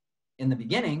the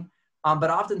beginning. But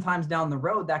oftentimes down the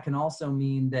road, that can also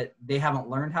mean that they haven't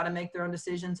learned how to make their own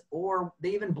decisions, or they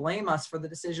even blame us for the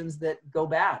decisions that go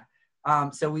bad.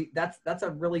 So that's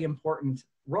a really important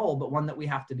role, but one that we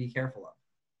have to be careful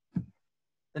of.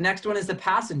 The next one is the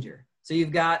passenger. So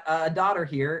you've got a daughter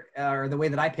here, or the way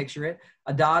that I picture it,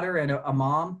 a daughter and a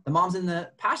mom. The mom's in the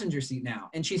passenger seat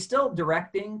now, and she's still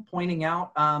directing, pointing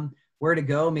out where to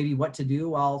go, maybe what to do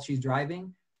while she's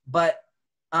driving. But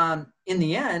in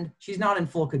the end, she's not in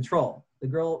full control. The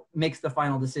girl makes the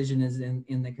final decision, is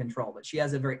in the control, but she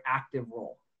has a very active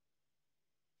role.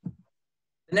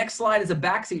 The next slide is a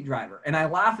backseat driver. And I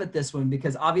laugh at this one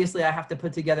because obviously I have to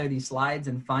put together these slides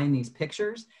and find these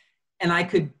pictures. And I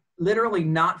could literally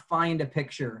not find a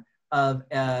picture of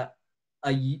a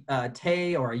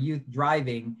T.A.Y. or a youth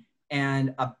driving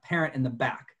and a parent in the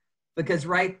back. Because,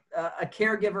 right, a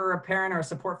caregiver, a parent, or a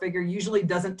support figure usually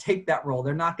doesn't take that role.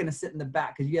 They're not going to sit in the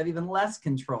back because you have even less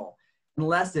control and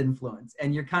less influence,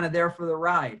 and you're kind of there for the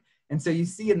ride. And so you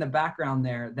see in the background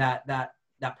there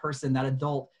that person, that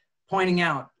adult, pointing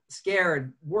out,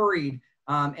 scared, worried,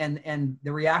 and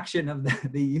the reaction of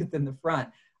the youth in the front,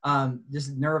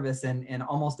 just nervous and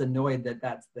almost annoyed that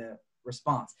that's the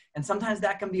response. And sometimes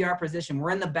that can be our position.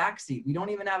 We're in the back seat. We don't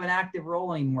even have an active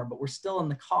role anymore, but we're still in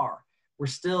the car. We're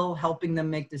still helping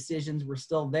them make decisions. We're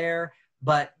still there,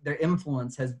 but their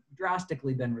influence has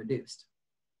drastically been reduced.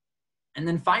 And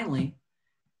then finally,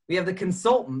 we have the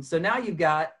consultant. So now you've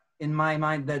got, in my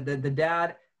mind, the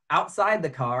dad outside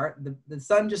the car. The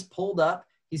son just pulled up.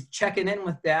 He's checking in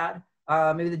with dad.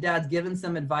 maybe the dad's given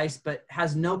some advice, but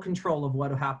has no control of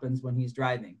what happens when he's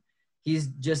driving. He's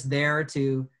just there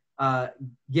to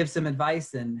give some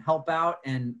advice and help out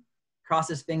and cross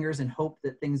his fingers and hope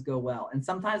that things go well. And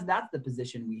sometimes that's the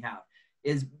position we have,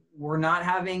 is we're not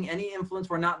having any influence.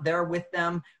 We're not there with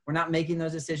them. We're not making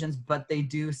those decisions, but they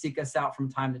do seek us out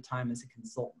from time to time as a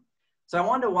consultant. So I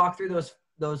wanted to walk through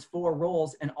those 4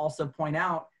 roles and also point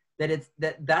out that it's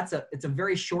a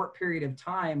very short period of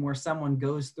time where someone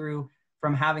goes through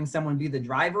from having someone be the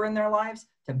driver in their lives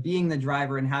to being the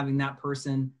driver and having that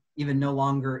person even no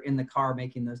longer in the car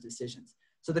making those decisions.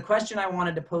 So the question I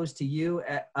wanted to pose to you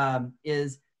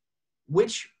is,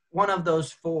 which one of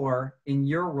those 4 in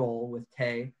your role with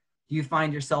T.A.Y do you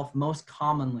find yourself most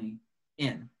commonly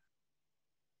in?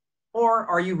 Or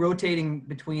are you rotating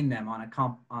between them on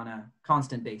a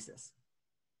constant basis?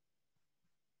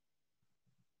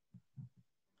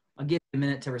 I'll give you a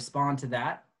minute to respond to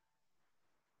that.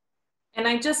 And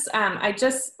I just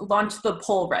launched the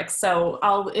poll, Rex, so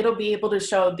it'll be able to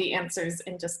show the answers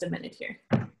in just a minute here.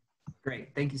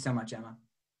 Great, thank you so much, Emma.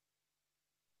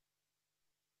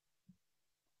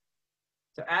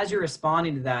 So as you're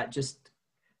responding to that, just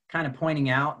kind of pointing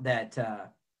out that,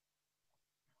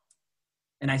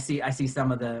 and I see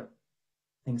some of the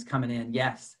things coming in.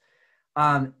 Yes,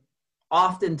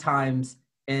 oftentimes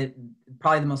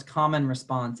probably the most common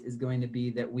response is going to be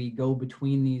that we go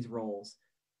between these roles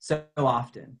so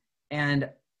often. And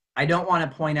I don't want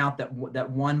to point out that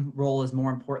one role is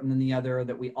more important than the other, or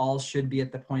that we all should be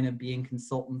at the point of being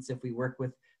consultants if we work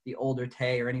with the older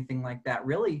T.A.Y or anything like that.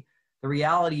 Really, the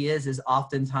reality is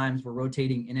oftentimes we're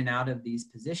rotating in and out of these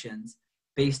positions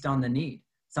based on the need.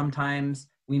 Sometimes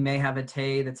we may have a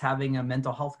T.A.Y that's having a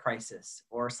mental health crisis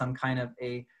or some kind of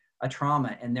a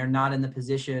trauma, and they're not in the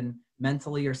position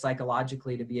mentally or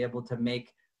psychologically to be able to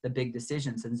make the big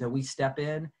decisions. And so we step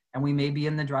in and we may be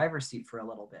in the driver's seat for a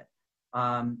little bit.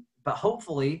 But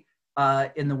hopefully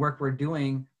in the work we're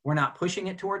doing, we're not pushing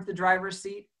it towards the driver's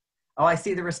seat. Oh, I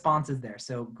see the responses there.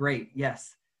 So great.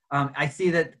 Yes. I see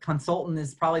that consultant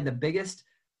is probably the biggest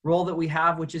role that we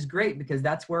have, which is great because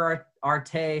that's where our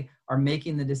T.A.Y are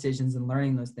making the decisions and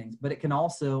learning those things. But it can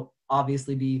also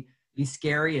obviously be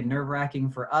scary and nerve-wracking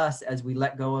for us as we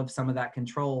let go of some of that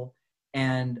control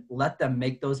and let them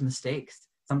make those mistakes.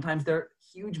 Sometimes they're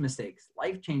huge mistakes,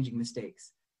 life-changing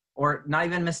mistakes, or not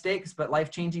even mistakes, but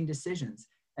life-changing decisions.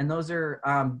 And those are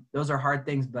hard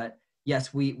things, but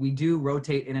yes, we do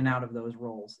rotate in and out of those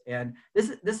roles. And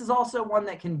this is also one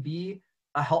that can be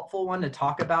a helpful one to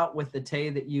talk about with the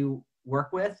T.A.Y that you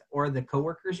work with or the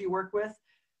coworkers you work with,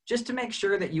 just to make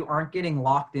sure that you aren't getting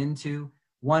locked into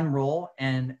one role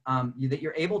and that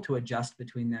you're able to adjust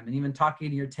between them. And even talking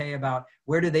to your T.A.Y about,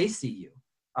 where do they see you?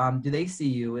 Do they see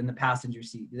you in the passenger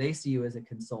seat? Do they see you as a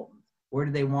consultant? Where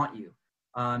do they want you?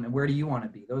 And where do you want to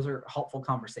be? Those are helpful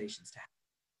conversations to have.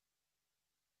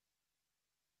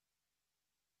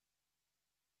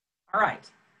 All right.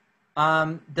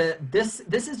 This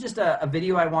is just a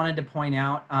video I wanted to point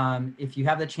out. If you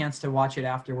have the chance to watch it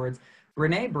afterwards,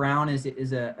 Brene Brown is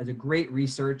a great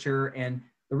researcher. And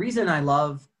the reason I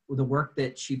love the work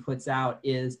that she puts out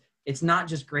is it's not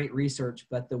just great research,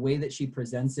 but the way that she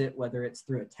presents it, whether it's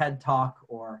through a TED Talk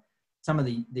or some of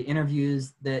the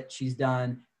interviews that she's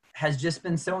done, has just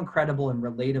been so incredible and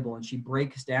relatable. And she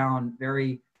breaks down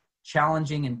very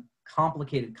challenging and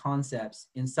complicated concepts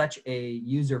in such a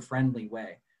user-friendly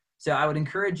way. So I would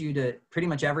encourage you to, pretty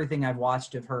much everything I've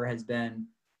watched of her has been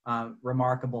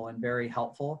remarkable and very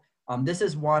helpful. This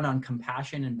is one on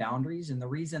compassion and boundaries. And the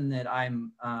reason that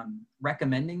I'm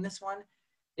recommending this one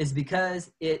is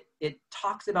because it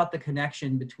talks about the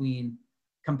connection between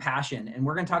compassion. And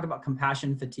we're going to talk about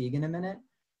compassion fatigue in a minute.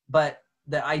 But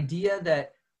the idea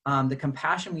that the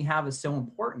compassion we have is so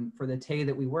important for the T.A.Y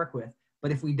that we work with.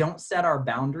 But if we don't set our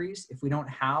boundaries, if we don't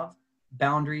have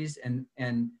boundaries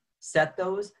and set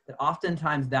those, that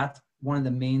oftentimes that's one of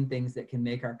the main things that can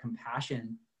make our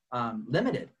compassion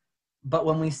limited. But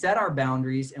when we set our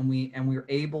boundaries and we're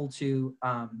able to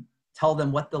tell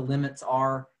them what the limits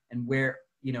are and where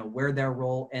their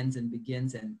role ends and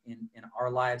begins in our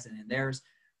lives and in theirs,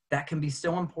 that can be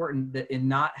so important that in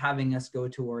not having us go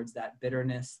towards that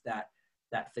bitterness, that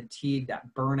fatigue,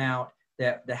 that burnout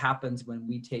that happens when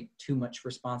we take too much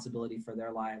responsibility for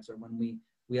their lives, or when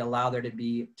we allow there to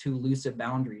be too loose of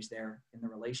boundaries there in the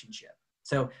relationship.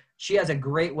 So she has a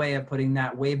great way of putting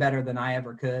that, way better than I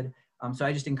ever could. So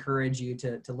I just encourage you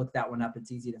to look that one up.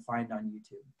 It's easy to find on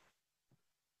YouTube.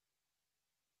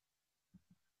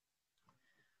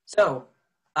 So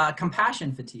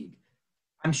compassion fatigue.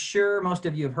 I'm sure most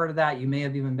of you have heard of that. You may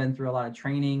have even been through a lot of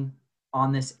training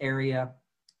on this area.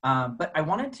 But I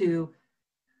wanted to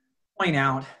point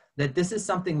out that this is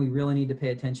something we really need to pay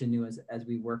attention to as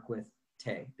we work with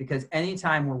T.A.Y, because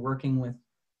anytime we're working with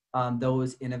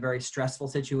those in a very stressful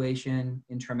situation,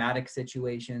 in traumatic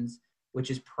situations, which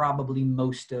is probably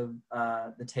most of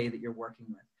the T.A.Y that you're working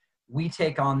with, we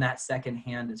take on that second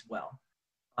hand as well.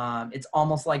 It's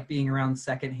almost like being around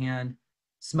secondhand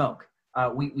smoke.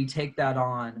 We take that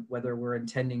on whether we're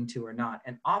intending to or not.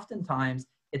 And oftentimes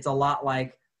it's a lot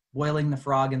like boiling the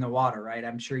frog in the water, right?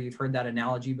 I'm sure you've heard that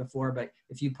analogy before, but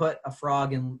if you put a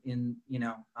frog in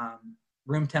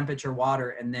room temperature water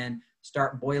and then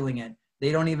start boiling it,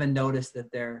 they don't even notice that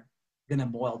they're gonna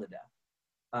boil to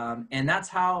death. And that's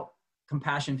how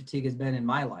compassion fatigue has been in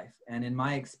my life and in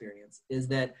my experience, is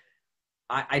that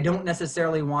I don't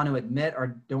necessarily want to admit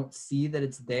or don't see that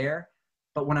it's there,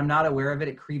 but when I'm not aware of it,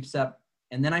 it creeps up.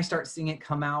 And then I start seeing it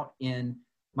come out in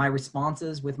my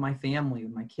responses with my family,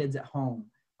 with my kids at home,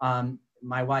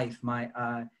 my wife, my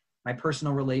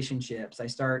personal relationships. I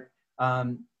start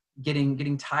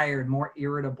getting tired, more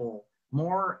irritable,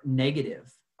 more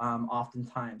negative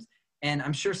oftentimes. And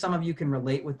I'm sure some of you can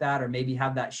relate with that or maybe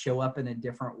have that show up in a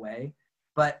different way.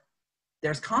 But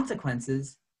there's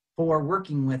consequences for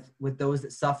working with those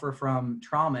that suffer from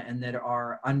trauma and that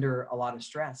are under a lot of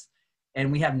stress.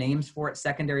 And we have names for it: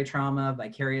 secondary trauma,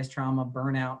 vicarious trauma,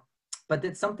 burnout, but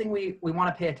it's something we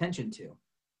want to pay attention to.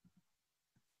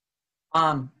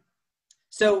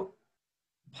 So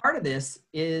part of this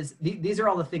is, these are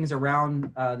all the things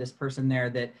around this person there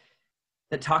that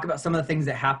talk about some of the things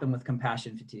that happen with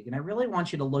compassion fatigue. And I really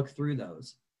want you to look through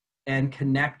those and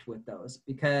connect with those,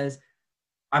 because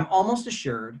I'm almost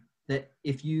assured that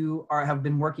if you have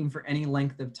been working for any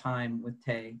length of time with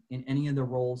T.A.Y in any of the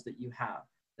roles that you have,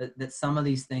 that some of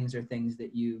these things are things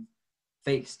that you've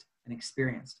faced and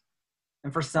experienced.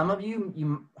 And for some of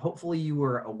you, hopefully you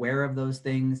were aware of those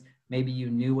things. Maybe you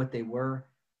knew what they were.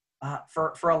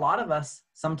 For a lot of us,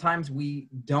 sometimes we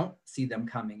don't see them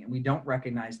coming and we don't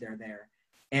recognize they're there.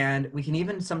 And we can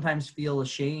even sometimes feel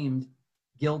ashamed,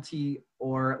 guilty,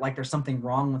 or like there's something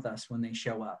wrong with us when they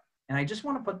show up. And I just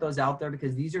want to put those out there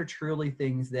because these are truly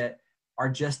things that are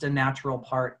just a natural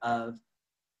part of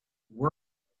working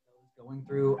with those going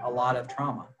through a lot of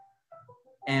trauma.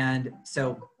 And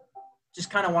so just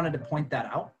kind of wanted to point that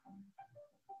out.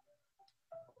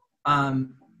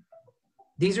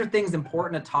 These are things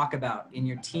important to talk about in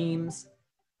your teams,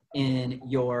 in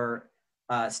your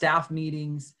staff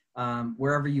meetings,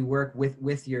 wherever you work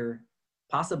with your,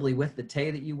 possibly with the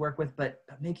T.A.Y that you work with, but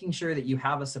making sure that you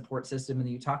have a support system and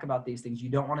that you talk about these things. You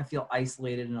don't want to feel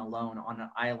isolated and alone on an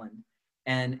island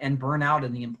and burn out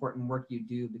in the important work you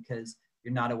do because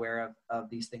you're not aware of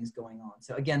these things going on.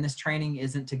 So again, this training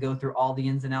isn't to go through all the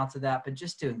ins and outs of that, but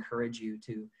just to encourage you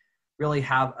to really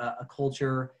have a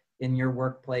culture in your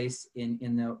workplace,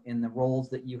 in the roles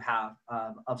that you have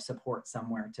of support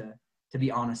somewhere to be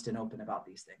honest and open about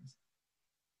these things.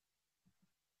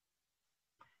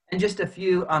 And just a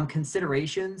few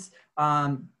considerations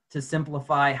to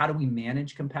simplify, how do we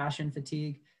manage compassion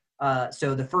fatigue?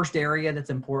 So the first area that's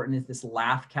important is this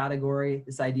laugh category,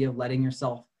 this idea of letting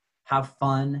yourself have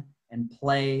fun and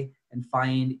play and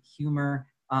find humor,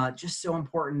 just so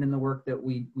important in the work that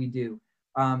we do.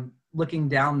 Looking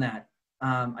down that,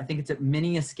 I think it's at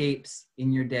mini escapes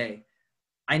in your day.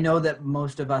 I know that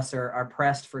most of us are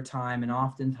pressed for time and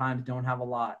oftentimes don't have a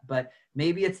lot, but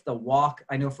maybe it's the walk.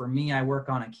 I know for me, I work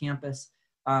on a campus.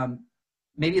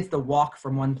 Maybe it's the walk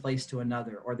from one place to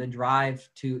another, or the drive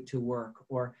to work,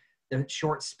 or the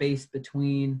short space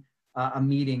between a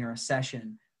meeting or a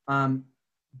session.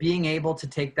 Being able to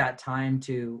take that time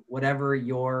to whatever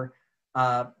your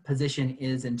position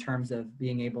is in terms of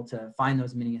being able to find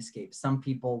those mini escapes. Some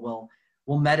people will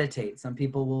meditate. Some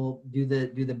people will do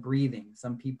the breathing.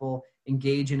 Some people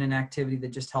engage in an activity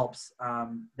that just helps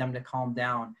them to calm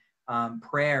down.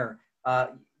 Prayer.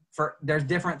 There's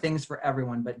different things for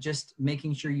everyone, but just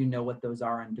making sure you know what those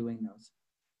are and doing those.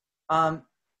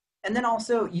 And then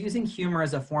also using humor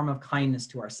as a form of kindness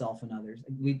to ourselves and others.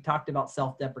 We talked about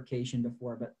self-deprecation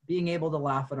before, but being able to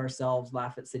laugh at ourselves,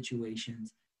 laugh at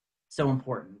situations, so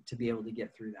important to be able to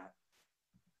get through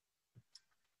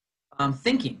that.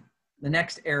 Thinking. The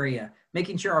next area,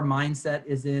 making sure our mindset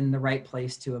is in the right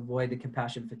place to avoid the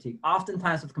compassion fatigue.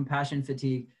 Oftentimes with compassion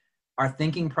fatigue, our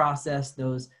thinking process,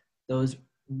 those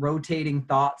rotating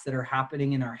thoughts that are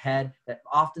happening in our head that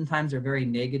oftentimes are very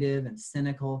negative and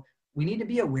cynical, we need to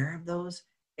be aware of those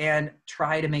and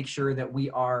try to make sure that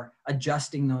we are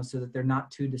adjusting those so that they're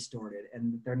not too distorted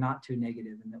and that they're not too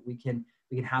negative, and that we can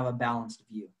have a balanced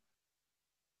view.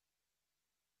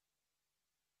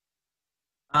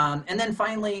 And then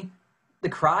finally, the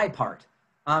cry part.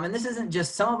 And this isn't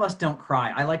just, some of us don't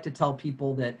cry. I like to tell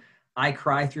people that I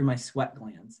cry through my sweat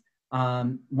glands.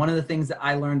 One of the things that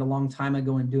I learned a long time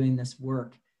ago in doing this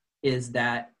work is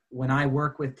that when I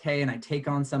work with T.A.Y and I take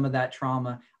on some of that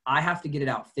trauma, I have to get it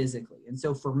out physically. And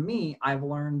so for me, I've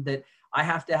learned that I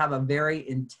have to have a very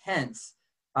intense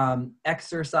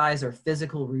exercise or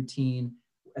physical routine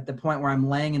at the point where I'm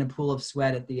laying in a pool of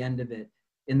sweat at the end of it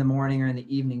in the morning or in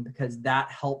the evening, because that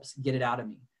helps get it out of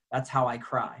me. That's how I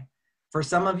cry. For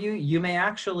some of you, you may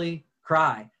actually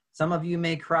cry. Some of you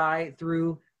may cry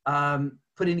through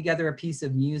putting together a piece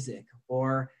of music,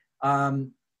 or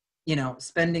you know,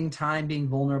 spending time being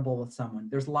vulnerable with someone.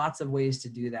 There's lots of ways to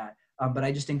do that, but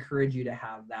I just encourage you to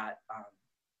have that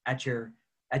at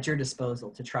your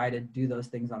disposal, to try to do those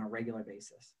things on a regular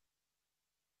basis.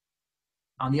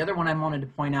 The other one I wanted to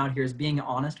point out here is being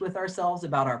honest with ourselves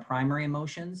about our primary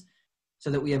emotions so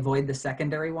that we avoid the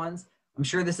secondary ones. I'm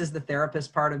sure this is the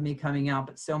therapist part of me coming out,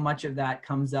 but so much of that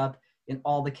comes up in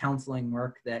all the counseling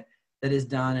work that is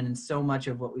done, and in so much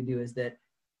of what we do is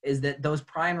that those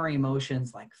primary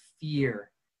emotions like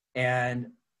fear and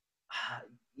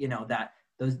you know, that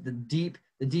the deep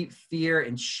fear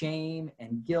and shame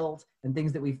and guilt and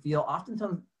things that we feel,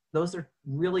 oftentimes those are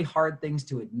really hard things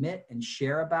to admit and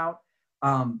share about.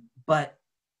 But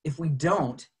if we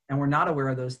don't, and we're not aware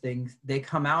of those things, they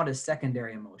come out as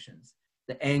secondary emotions: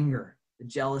 the anger, the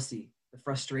jealousy, the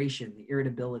frustration, the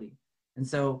irritability. And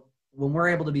so when we're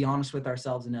able to be honest with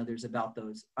ourselves and others about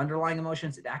those underlying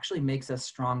emotions, it actually makes us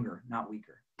stronger, not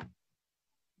weaker. All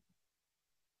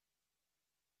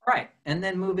right, and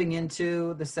then moving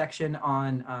into the section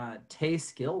on T.A.Y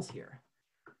skills here.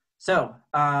 So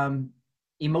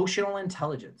emotional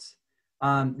intelligence.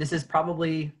 This is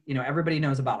probably, you know, everybody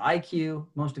knows about IQ.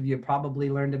 Most of you have probably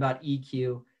learned about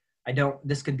EQ.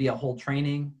 This could be a whole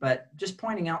training, but just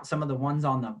pointing out some of the ones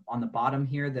on the bottom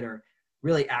here that are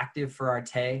really active for our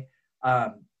T.A.Y.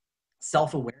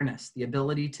 Self-awareness, the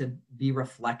ability to be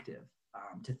reflective,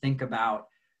 to think about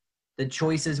the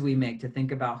choices we make, to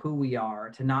think about who we are,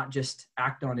 to not just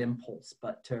act on impulse,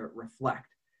 but to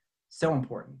reflect. So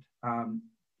important.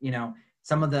 You know,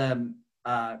 some of the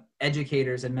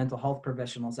educators and mental health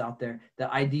professionals out there,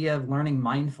 the idea of learning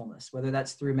mindfulness, whether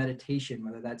that's through meditation,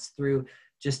 whether that's through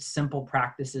just simple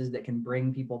practices that can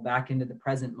bring people back into the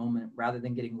present moment rather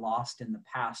than getting lost in the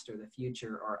past or the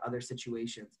future or other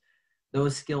situations.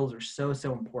 Those skills are so,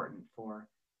 so important for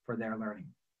their learning.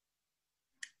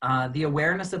 The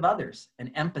awareness of others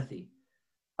and empathy.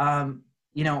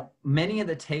 You know, many of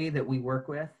the T.A.Y that we work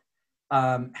with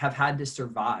have had to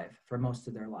survive for most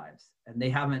of their lives, and they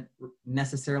haven't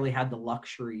necessarily had the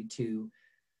luxury to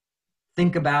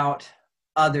think about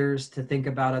others,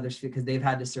 because they've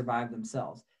had to survive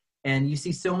themselves. And you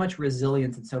see so much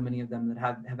resilience in so many of them that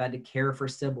have had to care for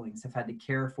siblings, have had to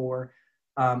care for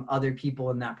other people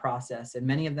in that process. And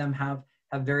many of them have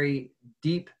very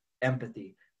deep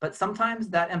empathy, but sometimes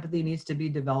that empathy needs to be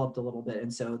developed a little bit.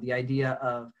 And so the idea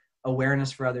of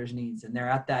awareness for others' needs, and they're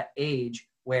at that age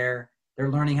where they're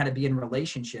learning how to be in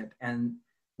relationship. And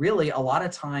really a lot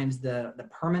of times the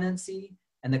permanency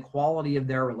and the quality of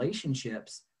their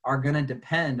relationships are going to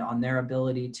depend on their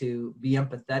ability to be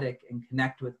empathetic and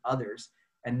connect with others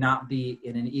and not be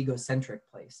in an egocentric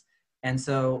place. And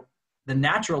so the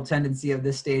natural tendency of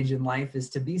this stage in life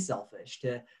is to be selfish,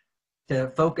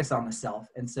 to focus on the self.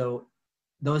 And so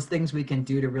those things we can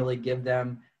do to really give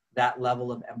them that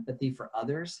level of empathy for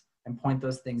others and point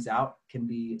those things out can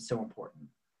be so important.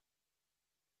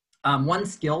 One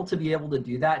skill to be able to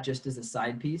do that, just as a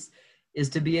side piece, is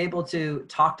to be able to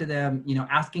talk to them, you know,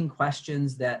 asking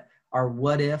questions that are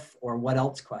what if or what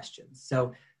else questions.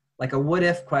 So like a what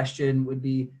if question would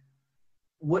be,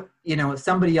 what, you know,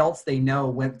 somebody else they know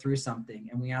went through something,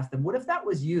 and we ask them, what if that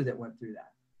was you that went through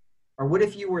that? Or what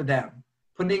if you were them?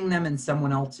 Putting them in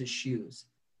someone else's shoes.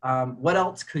 What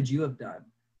else could you have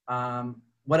done?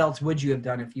 What else would you have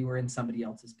done if you were in somebody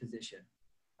else's position?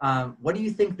 What do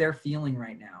you think they're feeling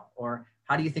right now? Or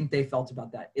how do you think they felt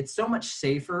about that? It's so much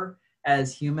safer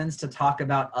as humans to talk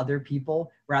about other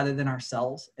people rather than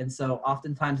ourselves. And so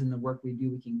oftentimes in the work we do,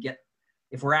 we can get,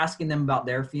 if we're asking them about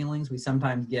their feelings, we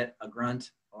sometimes get a grunt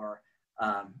or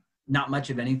not much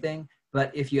of anything.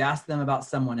 But if you ask them about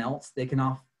someone else, they can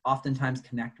oftentimes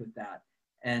connect with that.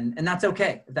 And that's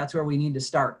okay. If that's where we need to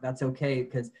start, that's okay,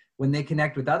 because when they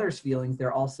connect with others' feelings,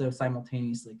 they're also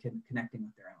simultaneously connecting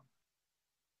with their own.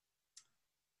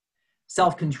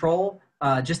 Self-control,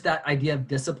 just that idea of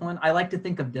discipline. I like to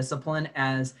think of discipline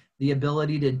as the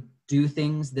ability to do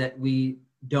things that we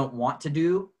don't want to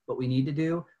do, but we need to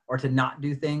do, or to not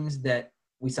do things that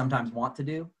we sometimes want to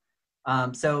do.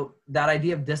 So that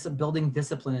idea of building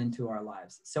discipline into our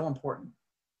lives, so important.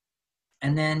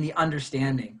 And then the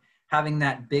understanding, having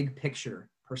that big picture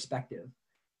perspective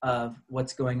of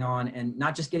what's going on and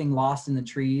not just getting lost in the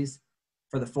trees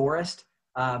for the forest,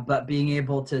 but being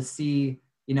able to see,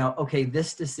 you know, okay,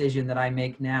 this decision that I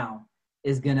make now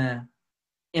is going to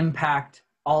impact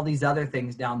all these other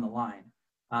things down the line.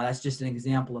 That's just an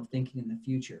example of thinking in the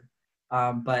future.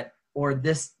 Or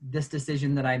this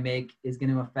decision that I make is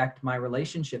going to affect my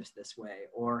relationships this way,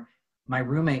 or my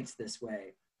roommates this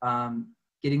way,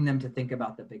 getting them to think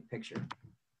about the big picture.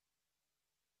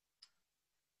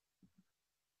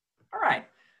 All right.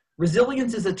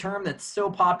 Resilience is a term that's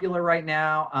so popular right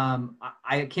now.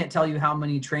 I can't tell you how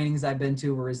many trainings I've been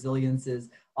to where resilience is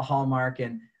a hallmark.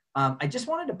 And I just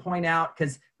wanted to point out,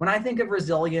 because when I think of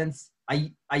resilience,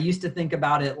 I used to think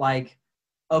about it like,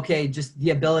 okay, just the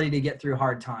ability to get through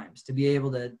hard times, to be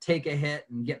able to take a hit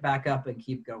and get back up and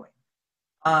keep going.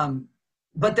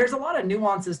 But there's a lot of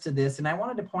nuances to this. And I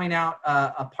wanted to point out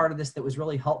a part of this that was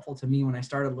really helpful to me when I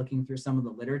started looking through some of the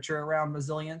literature around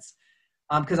resilience.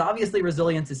 Because obviously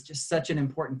resilience is just such an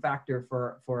important factor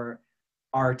for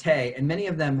our T.A.Y, and many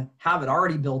of them have it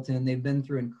already built in. They've been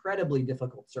through incredibly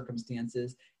difficult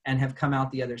circumstances and have come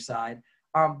out the other side.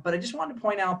 But I just wanted to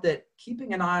point out that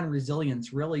keeping an eye on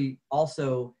resilience really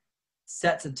also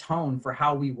sets a tone for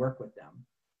how we work with them.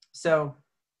 So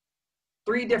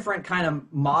 3 different kind of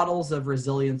models of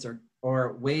resilience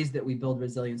or ways that we build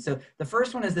resilience. So the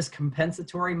first one is this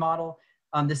compensatory model,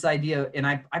 this idea, and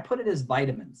I put it as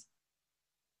vitamins.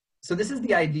 So this is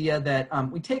the idea that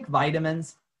we take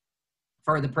vitamins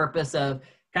for the purpose of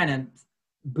kind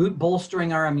of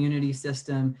bolstering our immunity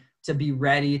system to be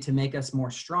ready to make us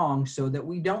more strong so that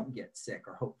we don't get sick,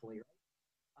 or hopefully.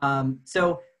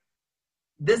 So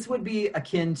this would be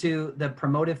akin to the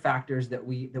promotive factors that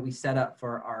we set up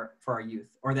for our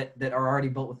youth, or that are already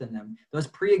built within them. Those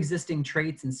pre-existing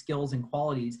traits and skills and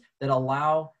qualities that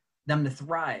allow them to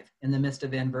thrive in the midst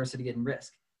of adversity and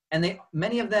risk. And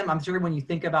many of them, I'm sure when you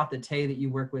think about the T.A.Y that you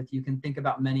work with, you can think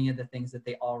about many of the things that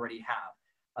they already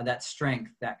have. That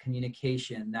strength, that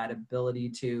communication, that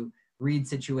ability to read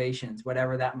situations,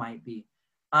 whatever that might be.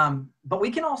 But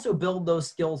we can also build those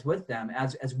skills with them.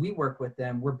 As we work with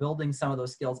them, we're building some of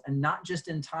those skills, and not just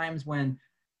in times when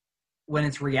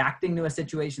it's reacting to a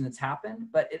situation that's happened,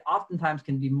 but it oftentimes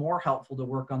can be more helpful to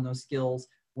work on those skills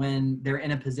when they're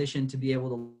in a position to be able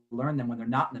to learn them when they're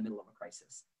not in the middle of a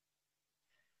crisis.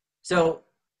 So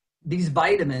these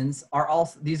vitamins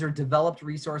these are developed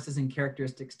resources and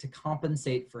characteristics to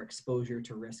compensate for exposure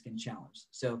to risk and challenge.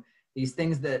 So these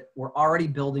things that we're already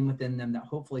building within them that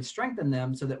hopefully strengthen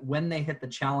them so that when they hit the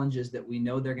challenges that we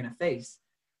know they're going to face,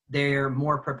 they're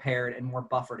more prepared and more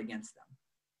buffered against them.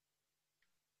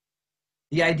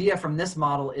 The idea from this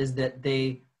model is that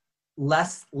they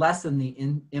lessen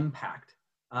the impact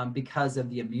because of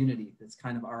the immunity that's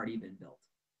kind of already been built.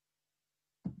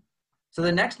 So the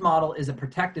next model is a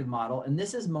protective model, and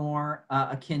this is more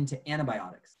akin to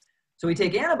antibiotics. So we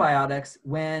take antibiotics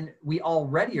when we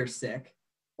already are sick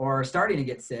or starting to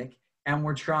get sick, and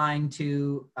we're trying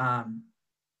to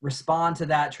respond to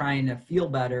that, trying to feel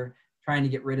better, trying to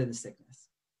get rid of the sickness.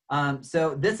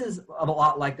 So this is a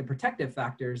lot like the protective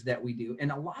factors that we do. And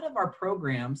a lot of our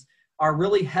programs are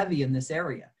really heavy in this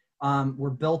area. We're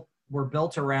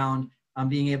built around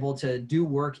being able to do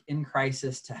work in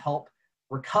crisis to help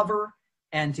recover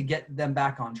and to get them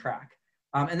back on track.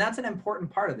 And that's an important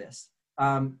part of this.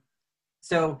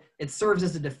 So it serves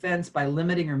as a defense by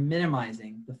limiting or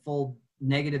minimizing the full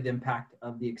negative impact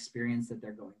of the experience that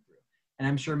they're going through. And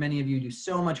I'm sure many of you do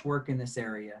so much work in this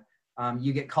area.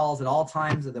 You get calls at all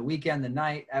times of the weekend, the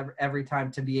night, every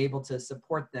time, to be able to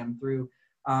support them through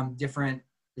different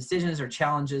decisions or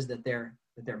challenges that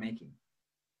they're making.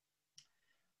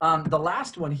 The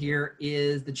last one here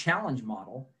is the challenge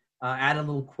model. Add a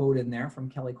little quote in there from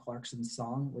Kelly Clarkson's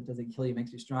song, "What doesn't kill you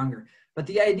makes you stronger." But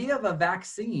the idea of a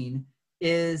vaccine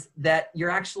is that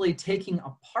you're actually taking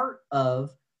a part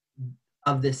of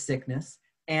this sickness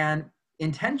and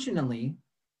intentionally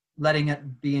letting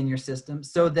it be in your system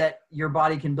so that your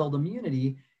body can build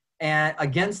immunity and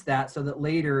against that, so that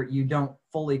later you don't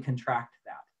fully contract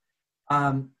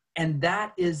that. And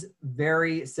that is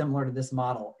very similar to this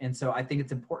model. And so I think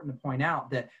it's important to point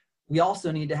out that we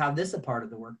also need to have this a part of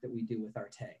the work that we do with our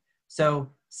T.A.Y. So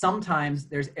sometimes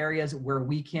there's areas where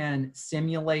we can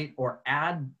simulate or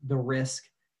add the risk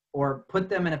or put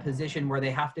them in a position where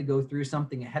they have to go through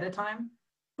something ahead of time,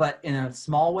 but in a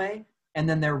small way, and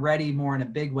then they're ready more in a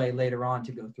big way later on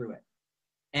to go through it.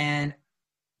 And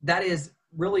that is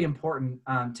really important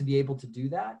to be able to do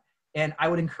that. And I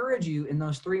would encourage you in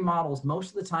those 3 models, most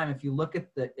of the time, if you look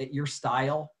at your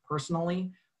style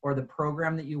personally or the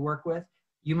program that you work with,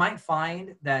 you might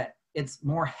find that it's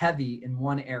more heavy in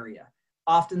one area.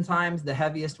 Oftentimes, the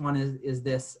heaviest one is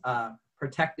this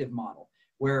protective model,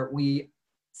 where we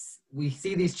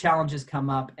see these challenges come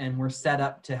up and we're set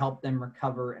up to help them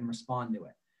recover and respond to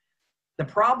it. The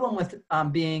problem with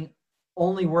being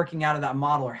only working out of that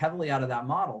model or heavily out of that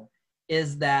model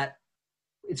is that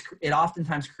it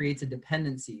oftentimes creates a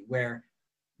dependency where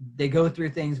they go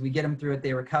through things, we get them through it,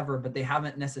 they recover, but they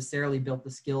haven't necessarily built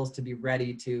the skills to be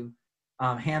ready to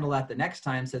handle that the next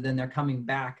time. So then they're coming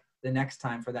back the next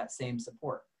time for that same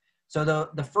support. So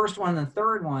the first one and the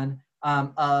third one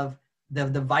of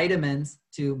the vitamins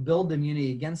to build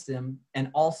immunity against them, and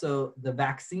also the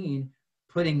vaccine,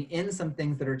 putting in some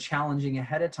things that are challenging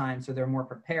ahead of time so they're more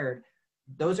prepared.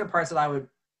 Those are parts that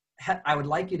I would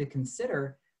like you to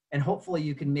consider, and hopefully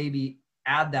you can maybe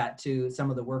add that to some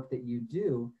of the work that you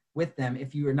do with them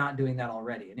if you are not doing that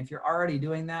already. And if you're already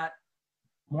doing that,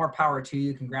 more power to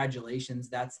you. Congratulations.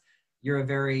 You're a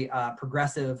very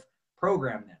progressive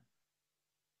program then.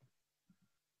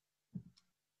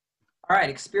 All right,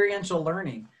 experiential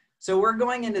learning. So we're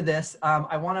going into this.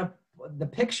 The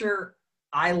picture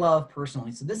I love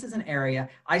personally. So this is an area,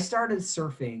 I started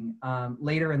surfing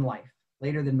later in life,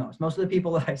 later than most. Most of the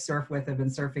people that I surf with have been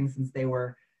surfing since they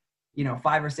were,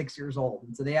 5 or 6 years old.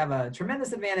 And so they have a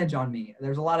tremendous advantage on me.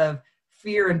 There's a lot of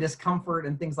fear and discomfort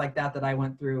and things like that I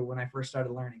went through when I first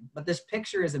started learning. But this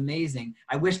picture is amazing.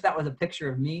 I wish that was a picture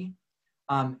of me.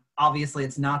 Obviously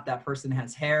it's not. That person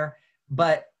has hair,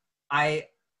 but I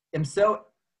so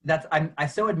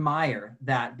admire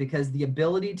that, because the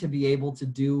ability to be able to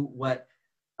do what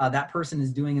that person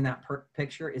is doing in that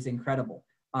picture is incredible.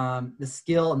 The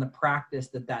skill and the practice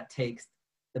that takes,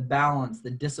 the balance,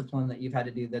 the discipline that you've had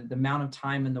to do, the amount of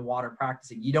time in the water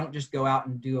practicing. You don't just go out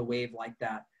and do a wave like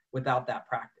that without that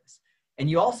practice. And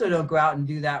you also don't go out and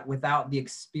do that without the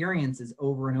experiences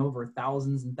over and over,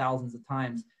 thousands and thousands of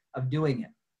times of doing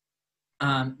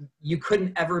it. You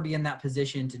couldn't ever be in that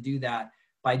position to do that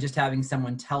by just having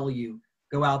someone tell you,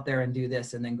 go out there and do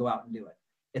this, and then go out and do it.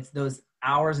 It's those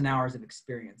hours and hours of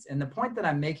experience. And the point that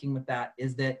I'm making with that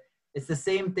is that it's the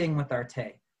same thing with our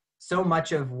T.A.Y. So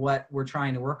much of what we're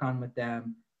trying to work on with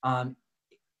them,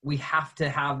 we have to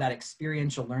have that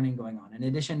experiential learning going on. In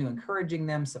addition to encouraging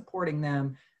them, supporting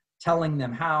them, telling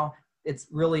them how, it's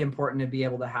really important to be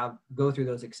able to go through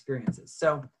those experiences.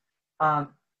 So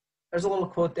there's a little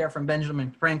quote there from Benjamin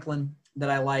Franklin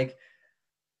that I like.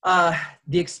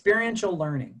 The experiential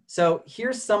learning. So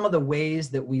here's some of the ways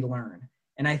that we learn.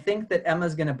 And I think that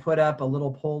Emma's going to put up a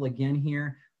little poll again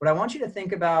here. What I want you to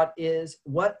think about is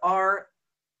what are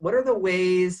the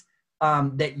ways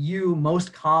that you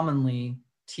most commonly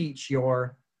teach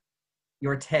your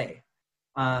T.A.Y.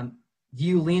 Do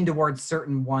you lean towards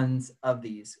certain ones of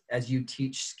these as you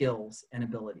teach skills and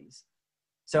abilities?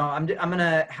 So I'm going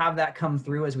to have that come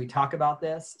through as we talk about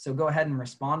this. So go ahead and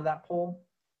respond to that poll.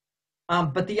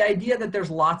 But the idea that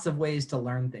there's lots of ways to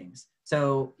learn things.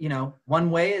 So, one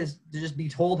way is to just be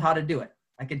told how to do it.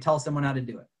 I can tell someone how to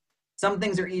do it. Some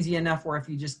things are easy enough where if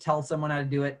you just tell someone how to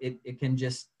do it, it can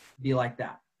just be like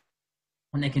that.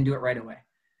 And they can do it right away.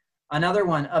 Another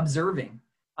one, observing,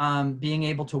 being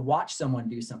able to watch someone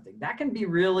do something. That can be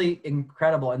really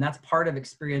incredible. And that's part of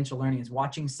experiential learning, is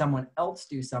watching someone else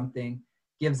do something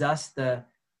gives us the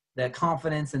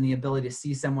confidence and the ability to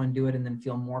see someone do it and then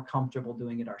feel more comfortable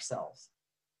doing it ourselves.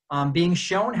 Being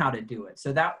shown how to do it.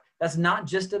 So that's not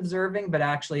just observing, but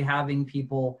actually having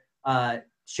people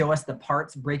show us the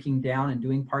parts, breaking down and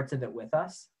doing parts of it with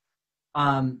us.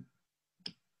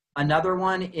 Another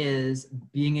one is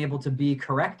being able to be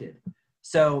corrected.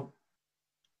 So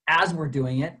as we're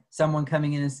doing it, someone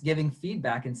coming in and giving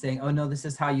feedback and saying, oh no, this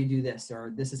is how you do this,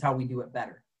 or this is how we do it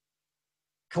better.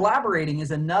 Collaborating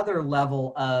is another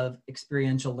level of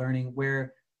experiential learning,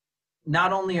 where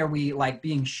not only are we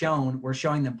being shown, we're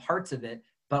showing them parts of it,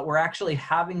 but we're actually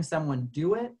having someone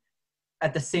do it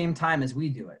at the same time as we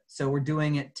do it. So we're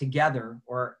doing it together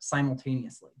or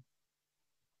simultaneously.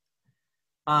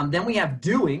 Then we have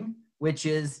doing, which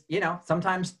is,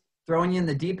 sometimes throwing you in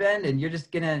the deep end and you're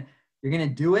going to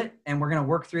do it, and we're going to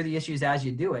work through the issues as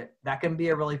you do it. That can be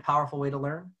a really powerful way to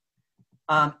learn.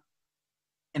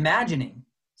 Imagining.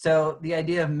 So the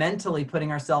idea of mentally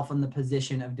putting ourselves in the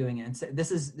position of doing it. And so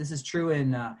this is true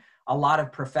in a lot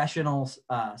of professional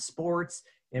sports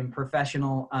and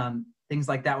professional things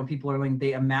like that. When people are learning,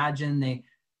 they imagine,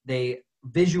 they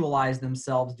visualize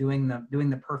themselves doing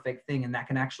the perfect thing, and that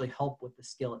can actually help with the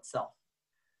skill itself.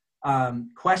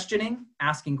 Questioning,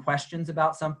 asking questions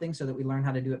about something so that we learn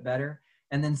how to do it better.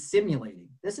 And then simulating.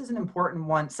 This is an important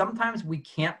one. Sometimes we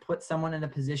can't put someone in a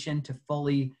position to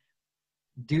fully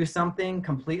do something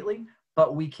completely,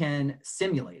 but we can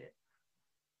simulate it.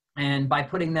 and by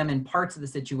putting them in parts of the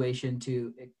situation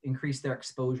to increase their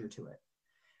exposure to it.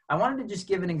 I wanted to just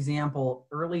give an example.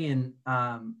 Early in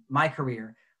my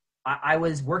career, I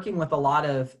was working with a lot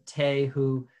of T.A.Y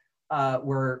who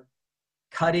were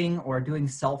cutting or doing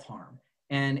self-harm.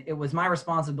 And it was my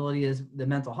responsibility as the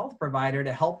mental health provider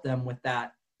to help them with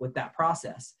that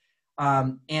process.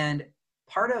 And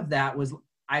part of that was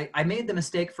I made the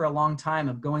mistake for a long time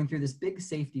of going through this big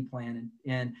safety plan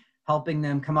and helping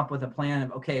them come up with a plan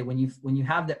of, okay, when you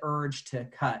have the urge to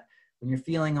cut, when you're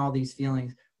feeling all these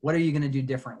feelings, what are you going to do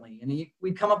differently? And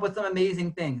we'd come up with some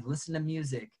amazing things: listen to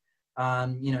music,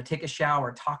 take a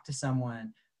shower, talk to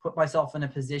someone, put myself in a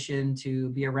position to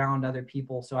be around other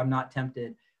people so I'm not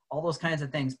tempted, all those kinds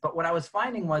of things. But what I was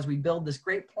finding was we build this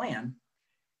great plan,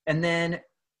 and then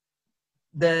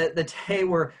the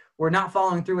T.A.Y were not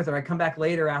following through with it. I come back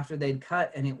later after they'd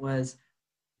cut, and it was,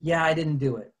 yeah, I didn't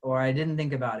do it, or I didn't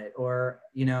think about it, or,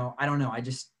 I don't know.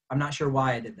 I'm not sure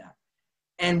why I did that.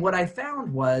 And what I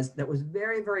found was that was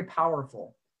very, very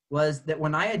powerful was that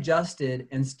when I adjusted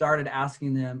and started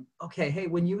asking them, okay, hey,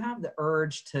 when you have the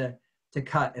urge to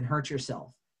cut and hurt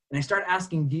yourself, and I start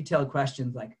asking detailed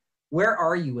questions like, where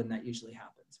are you when that usually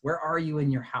happens? Where are you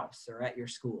in your house or at your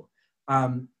school?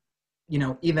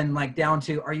 Even like down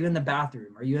to, are you in the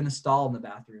bathroom? Are you in a stall in the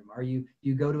bathroom? Do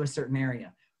you go to a certain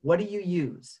area? What do you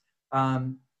use?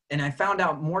 And I found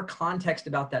out more context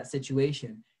about that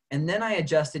situation. And then I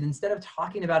adjusted. Instead of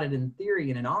talking about it in theory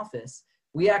in an office,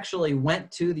 we actually went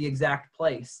to the exact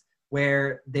place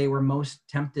where they were most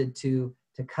tempted to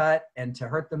cut and to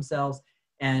hurt themselves,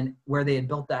 and where they had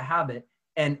built that habit.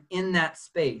 And in that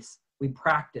space, we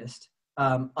practiced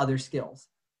other skills.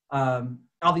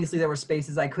 Obviously, there were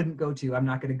spaces I couldn't go to. I'm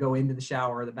not going to go into the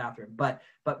shower or the bathroom, but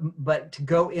to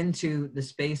go into the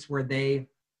space where they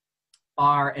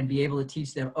are and be able to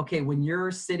teach them, okay, when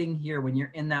you're sitting here, when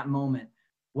you're in that moment,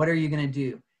 what are you going to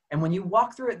do? And when you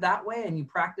walk through it that way and you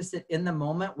practice it in the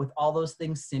moment with all those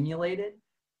things simulated,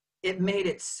 it made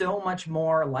it so much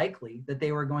more likely that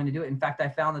they were going to do it. In fact, I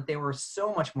found that they were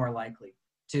so much more likely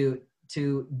to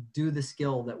do the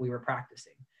skill that we were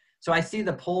practicing. So I see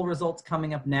the poll results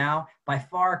coming up now. By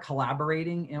far,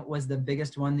 collaborating, it was the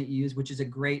biggest one that you use, which is a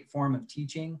great form of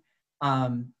teaching.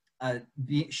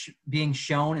 Being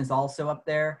shown is also up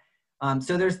there.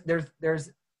 So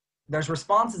there's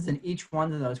responses in each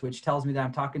one of those, which tells me that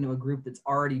I'm talking to a group that's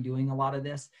already doing a lot of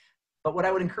this. But what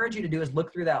I would encourage you to do is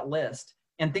look through that list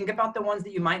and think about the ones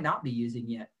that you might not be using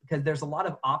yet, because there's a lot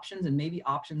of options, and maybe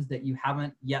options that you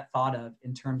haven't yet thought of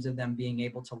in terms of them being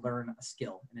able to learn a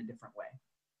skill in a different way.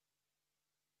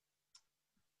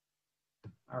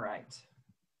 All right.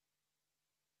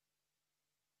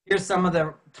 Here's some of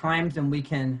the times when we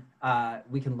can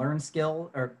learn skill,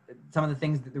 or some of the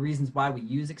things, the reasons why we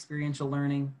use experiential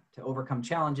learning: to overcome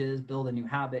challenges, build a new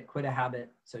habit, quit a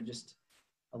habit. So just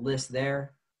a list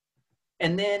there.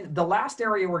 And then the last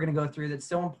area we're going to go through that's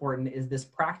so important is this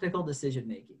practical decision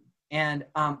making. And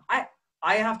I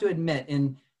have to admit,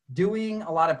 in doing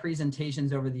a lot of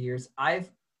presentations over the years, I've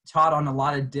taught on a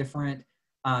lot of different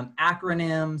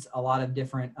acronyms, a lot of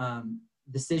different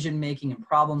decision making and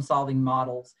problem solving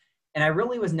models. And I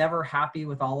really was never happy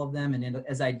with all of them. And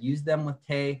as I'd used them with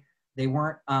T.A.Y, they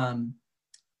weren't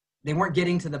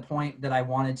getting to the point that I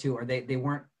wanted to, or they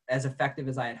weren't as effective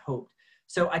as I had hoped.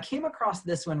 So I came across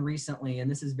this one recently,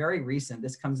 and this is very recent.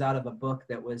 This comes out of a book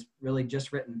that was really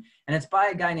just written, and it's by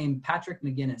a guy named Patrick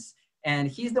McGinnis.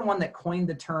 And he's the one that coined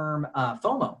the term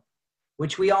FOMO,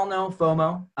 which we all know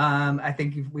FOMO. I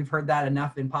think we've heard that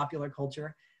enough in popular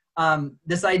culture.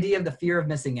 This idea of the fear of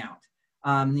missing out,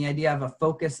 the idea of a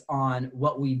focus on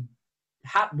what we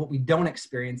don't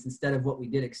experience instead of what we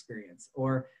did experience,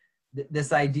 or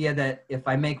this idea that if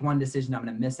I make one decision, I'm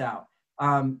going to miss out.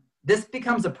 This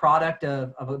becomes a product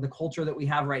of the culture that we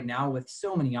have right now, with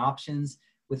so many options,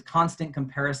 with constant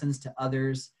comparisons to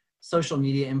others, social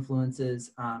media influences,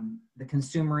 the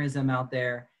consumerism out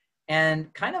there,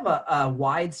 and kind of a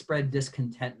widespread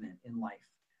discontentment in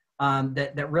life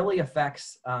that really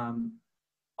affects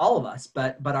all of us,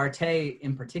 but our T.A.Y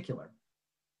in particular.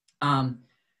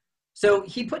 So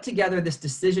he put together this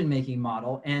decision-making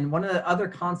model, and one of the other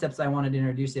concepts I wanted to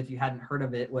introduce, if you hadn't heard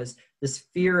of it, was this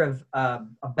fear of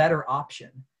a better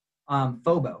option,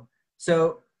 FOBO.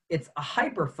 So it's a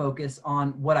hyper-focus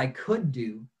on what I could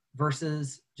do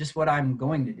versus just what I'm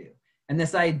going to do. And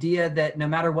this idea that no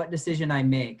matter what decision I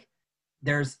make,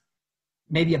 there's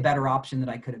maybe a better option that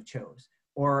I could have chose,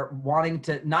 or wanting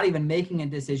to not even making a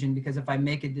decision, because if I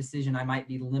make a decision, I might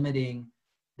be limiting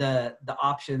the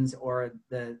options or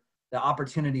the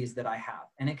opportunities that I have.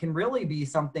 And it can really be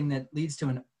something that leads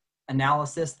to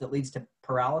analysis that leads to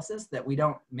paralysis, that we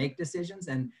don't make decisions,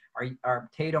 and our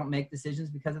T.A.Y don't make decisions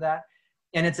because of that.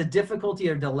 And it's a difficulty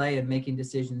or delay in making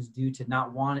decisions due to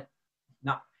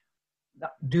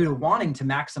due to wanting to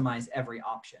maximize every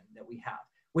option that we have,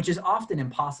 which is often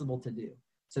impossible to do.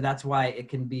 So that's why it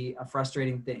can be a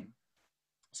frustrating thing.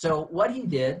 So what he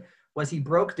did was he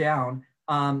broke down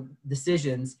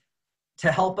decisions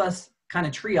to help us kind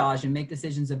of triage and make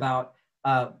decisions about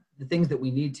the things that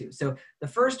we need to. So the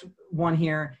first one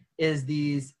here is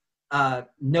these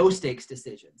no stakes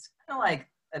decisions. Kind of like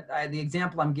the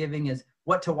example I'm giving is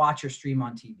what to watch or stream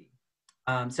on TV.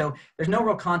 So there's no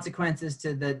real consequences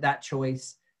to that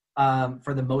choice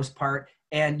for the most part.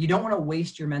 And you don't want to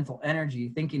waste your mental energy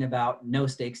thinking about no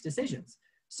stakes decisions.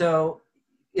 So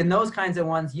in those kinds of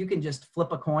ones, you can just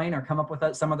flip a coin or come up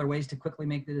with some other ways to quickly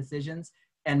make the decisions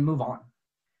and move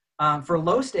on. For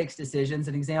low stakes decisions,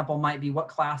 an example might be what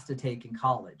class to take in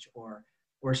college or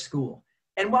school.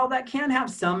 And while that can have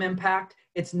some impact,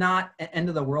 it's not an end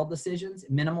of the world decisions,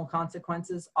 minimal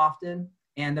consequences often.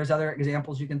 And there's other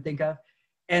examples you can think of.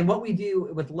 And what we do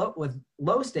with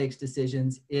low stakes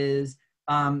decisions is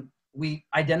we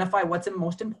identify what's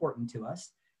most important to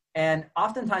us. And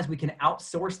oftentimes we can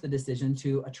outsource the decision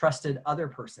to a trusted other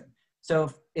person.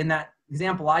 So in that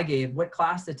example I gave, what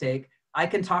class to take, I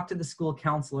can talk to the school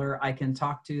counselor, I can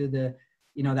talk to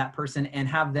that person and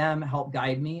have them help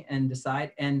guide me and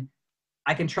decide. And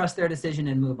I can trust their decision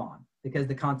and move on because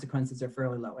the consequences are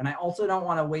fairly low. And I also don't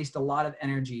want to waste a lot of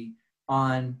energy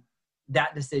on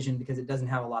that decision because it doesn't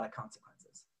have a lot of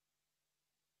consequences.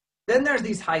 Then there's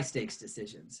these high stakes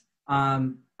decisions.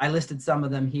 I listed some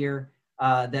of them here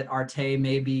that our T.A.Y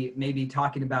may be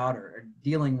talking about or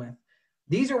dealing with.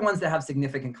 These are ones that have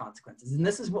significant consequences. And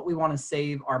this is what we want to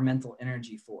save our mental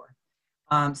energy for.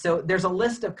 So there's a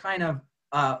list of kind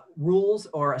of rules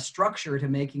or a structure to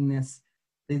making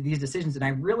these decisions. And I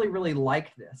really, really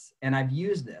like this. And I've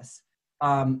used this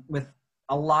with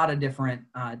a lot of different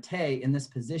T.A.Y in this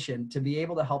position to be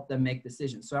able to help them make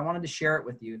decisions. So I wanted to share it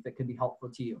with you if it could be helpful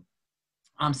to you.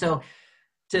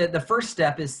 The first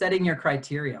step is setting your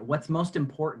criteria. What's most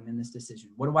important in this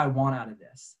decision? What do I want out of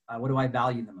this? What do I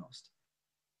value the most?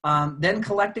 Then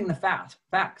collecting the facts.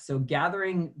 So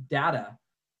gathering data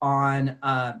on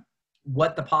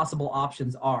what the possible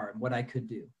options are and what I could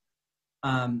do.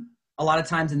 A lot of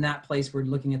times in that place, we're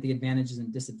looking at the advantages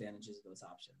and disadvantages of those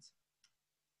options.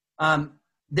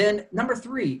 Then number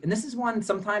 3, and this is one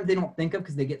sometimes they don't think of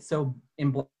because they get so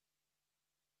in black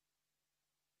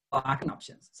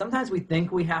options. Sometimes we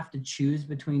think we have to choose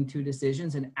between 2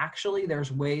 decisions, and actually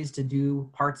there's ways to do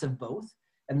parts of both,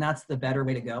 and that's the better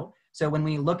way to go. So when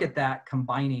we look at that,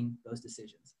 combining those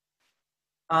decisions.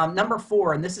 Number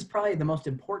 4, and this is probably the most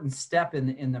important step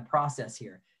in the process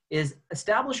here, is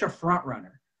establish a front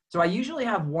runner. So I usually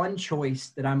have one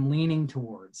choice that I'm leaning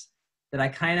towards, that I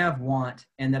kind of want,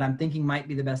 and that I'm thinking might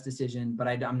be the best decision, but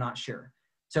I'm not sure.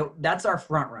 So that's our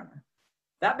front runner.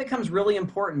 That becomes really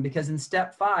important because in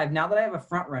step 5, now that I have a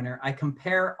front runner, I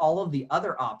compare all of the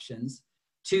other options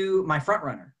to my front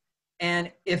runner.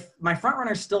 And if my front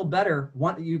runner is still better,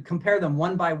 you compare them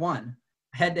one by one,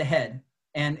 head to head.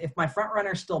 And if my front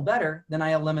runner is still better, then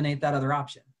I eliminate that other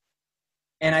option.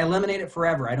 And I eliminate it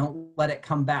forever. I don't let it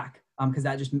come back because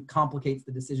that just complicates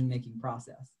the decision-making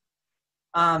process.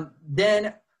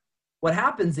 Then what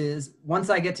happens is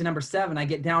once I get to number 7, I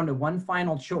get down to one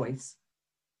final choice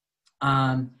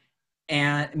and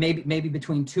maybe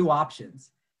between 2 options.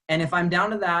 And if I'm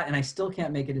down to that and I still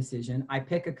can't make a decision, I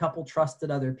pick a couple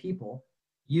trusted other people,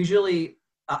 usually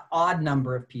an odd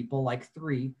number of people, like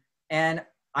 3, and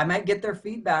I might get their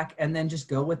feedback and then just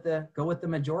go with the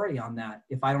majority on that.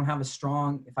 If I don't have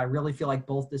if I really feel like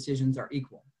both decisions are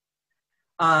equal.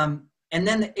 And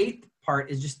then the 8th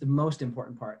part is just the most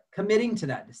important part, committing to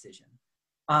that decision.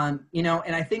 And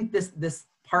I think this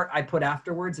part I put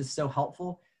afterwards is so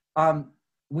helpful.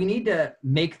 We need to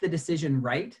make the decision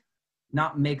right,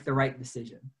 not make the right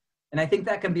decision. And I think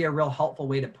that can be a real helpful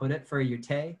way to put it for your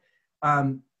T.A.Y.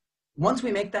 Once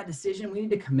we make that decision, we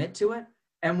need to commit to it,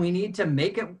 and we need to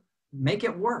make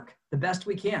it work the best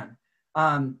we can.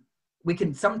 We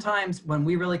can sometimes, when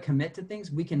we really commit to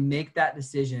things, we can make that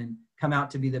decision come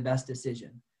out to be the best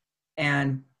decision.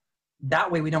 And that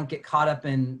way we don't get caught up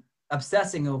in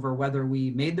obsessing over whether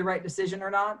we made the right decision or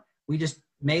not. We just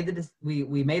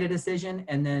we made a decision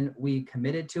and then we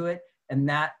committed to it. And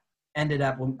that ended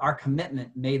up, when our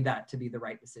commitment made that to be the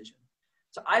right decision.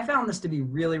 So I found this to be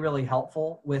really, really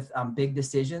helpful with big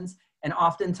decisions. And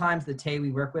oftentimes the T.A.Y we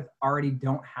work with already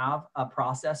don't have a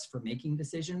process for making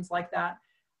decisions like that.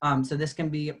 So this can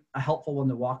be a helpful one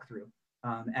to walk through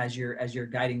as you're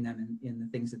guiding them in the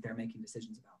things that they're making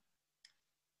decisions about.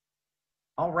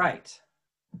 All right.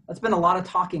 That's been a lot of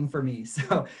talking for me.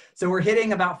 So we're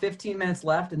hitting about 15 minutes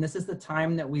left, and this is the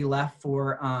time that we left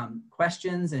for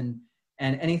questions and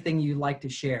anything you'd like to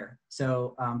share.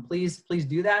 So please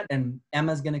do that, and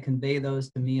Emma's going to convey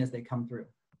those to me as they come through.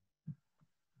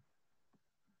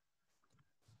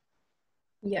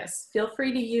 Yes, feel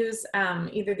free to use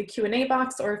either the Q&A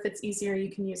box, or if it's easier, you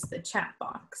can use the chat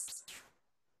box.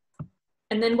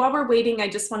 And then while we're waiting, I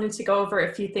just wanted to go over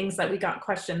a few things that we got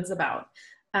questions about.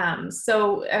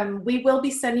 We will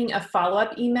be sending a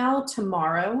follow-up email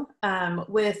tomorrow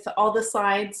with all the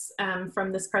slides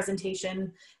from this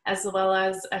presentation, as well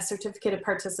as a certificate of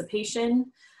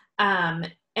participation,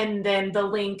 and then the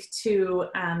link to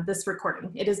this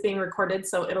recording. It is being recorded,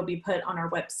 so it'll be put on our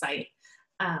website.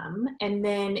 And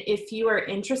then if you are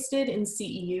interested in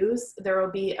CEUs, there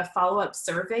will be a follow-up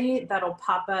survey that'll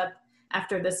pop up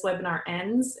after this webinar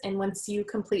ends. And once you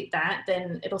complete that,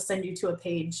 then it'll send you to a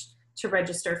page to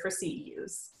register for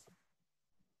CEUs.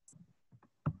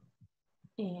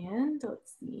 And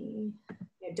let's see,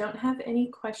 I don't have any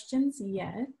questions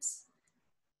yet,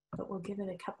 but we'll give it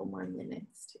a couple more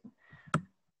minutes too.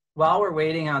 While we're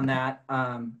waiting on that,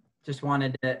 just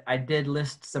wanted to, I did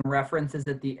list some references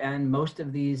at the end. Most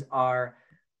of these are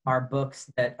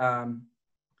books that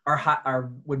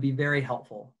would be very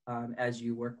helpful as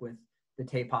you work with the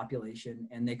T.A.Y population,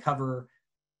 and they cover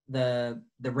the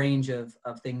range of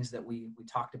things that we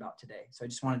talked about today. So I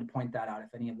just wanted to point that out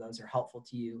if any of those are helpful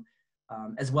to you,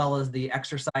 as well as the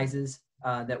exercises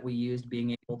that we used,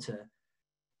 being able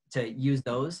to use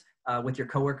those with your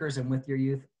coworkers and with your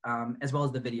youth, as well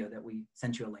as the video that we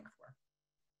sent you a link for.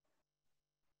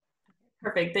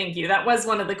 Perfect, thank you. That was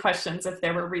one of the questions, if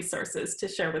there were resources to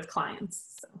share with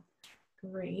clients. So,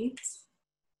 great.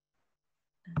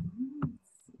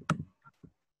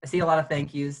 I see a lot of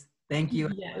thank yous. Thank you.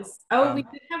 Yes. Oh, we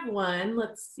did have one.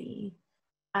 Let's see.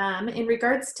 In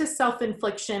regards to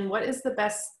self-infliction, what is the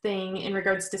best thing in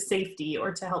regards to safety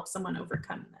or to help someone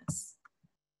overcome this?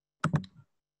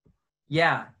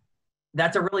 Yeah,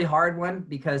 that's a really hard one,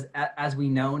 because as we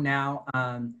know now,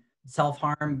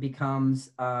 self-harm becomes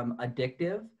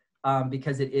addictive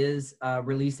because it is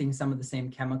releasing some of the same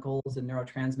chemicals and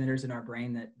neurotransmitters in our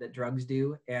brain that drugs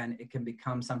do. And it can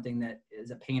become something that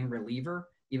is a pain reliever.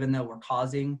 Even though we're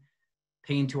causing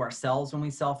pain to ourselves when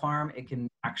we self-harm, it can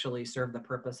actually serve the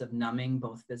purpose of numbing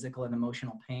both physical and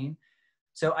emotional pain.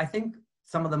 So I think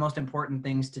some of the most important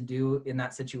things to do in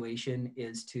that situation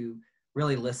is to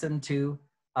really listen to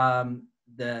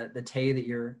the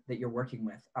T.A.Y that you're working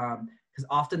with. Because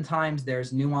oftentimes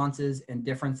there's nuances and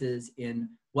differences in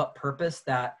what purpose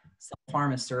that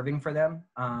self-harm is serving for them.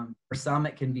 For some,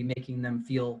 it can be making them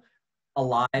feel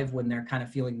alive when they're kind of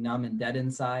feeling numb and dead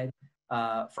inside.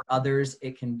 For others,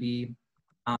 it can be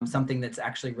something that's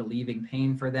actually relieving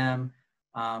pain for them.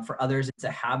 For others, it's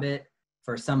a habit.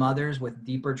 For some others with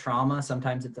deeper trauma,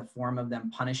 sometimes it's a form of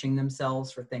them punishing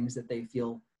themselves for things that they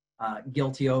feel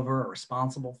guilty over or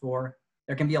responsible for.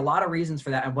 There can be a lot of reasons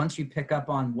for that. And once you pick up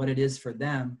on what it is for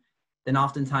them, then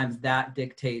oftentimes that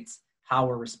dictates how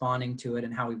we're responding to it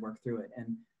and how we work through it.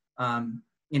 And,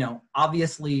 you know,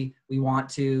 obviously we want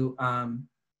to,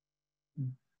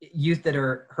 youth that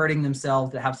are hurting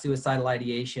themselves, that have suicidal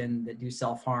ideation, that do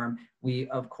self-harm, we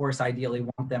of course ideally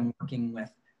want them working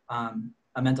with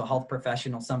a mental health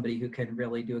professional, somebody who can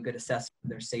really do a good assessment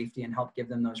of their safety and help give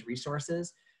them those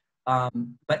resources.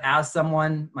 But as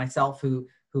someone myself who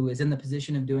is in the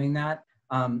position of doing that,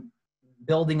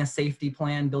 building a safety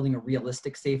plan, building a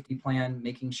realistic safety plan,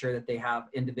 making sure that they have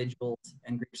individuals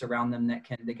and groups around them that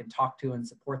they can talk to and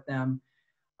support them,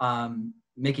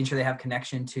 making sure they have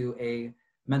connection to a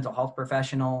mental health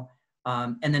professional,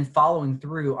 and then following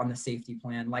through on the safety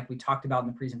plan like we talked about in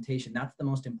the presentation. That's the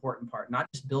most important part, not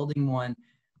just building one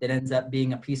that ends up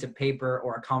being a piece of paper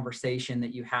or a conversation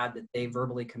that you had that they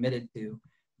verbally committed to,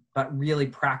 but really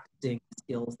practicing the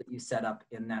skills that you set up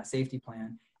in that safety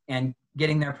plan and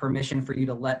getting their permission for you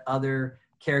to let other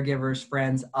caregivers,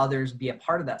 friends, others be a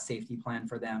part of that safety plan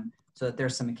for them so that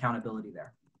there's some accountability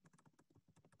there.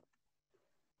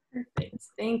 Perfect,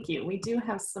 thank you. We do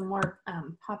have some more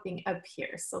popping up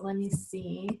here. So let me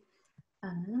see.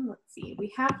 Let's see,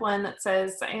 we have one that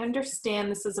says, I understand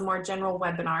this is a more general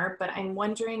webinar, but I'm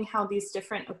wondering how these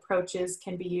different approaches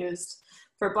can be used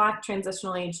for Black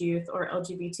transitional age youth or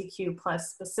LGBTQ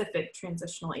plus specific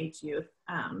transitional age youth,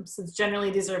 since generally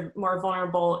these are more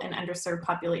vulnerable and underserved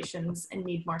populations and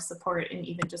need more support and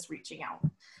even just reaching out.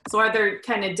 So are there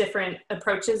kind of different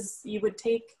approaches you would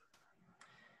take?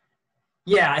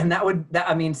 Yeah, and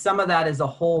I mean, some of that is a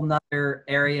whole nother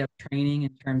area of training in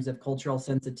terms of cultural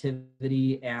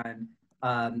sensitivity and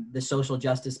the social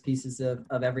justice pieces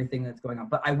of everything that's going on.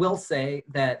 But I will say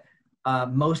that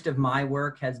most of my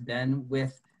work has been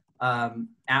with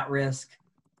at-risk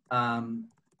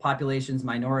populations,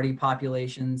 minority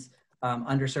populations,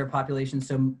 underserved populations.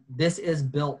 So this is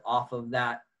built off of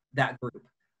that group.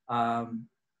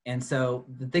 And so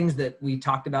the things that we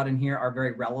talked about in here are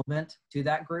very relevant to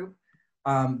that group.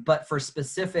 But for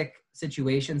specific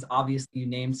situations, obviously you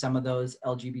named some of those: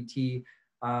 LGBT,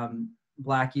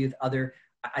 Black youth, other.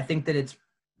 I think that it's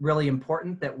really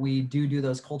important that we do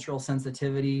those cultural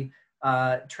sensitivity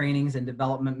trainings and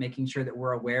development, making sure that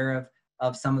we're aware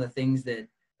of some of the things that,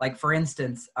 like for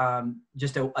instance,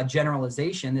 just a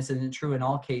generalization, this isn't true in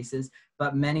all cases,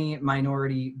 but many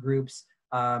minority groups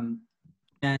can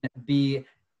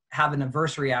have an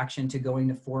adverse reaction to going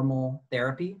to formal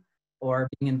therapy or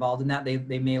being involved in that. They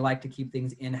may like to keep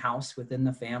things in-house within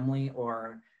the family,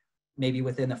 or maybe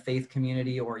within a faith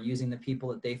community, or using the people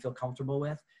that they feel comfortable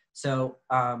with. So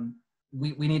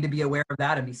we need to be aware of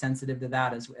that and be sensitive to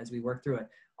that as we work through it.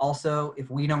 Also,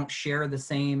 if we don't share the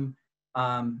same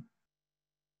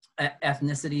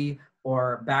ethnicity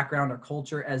or background or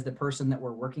culture as the person that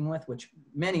we're working with, which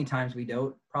many times we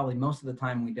don't, probably most of the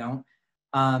time we don't.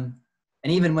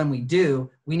 And even when we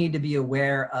do, we need to be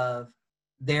aware of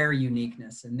their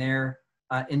uniqueness and their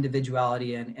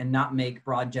individuality, and not make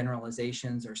broad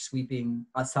generalizations or sweeping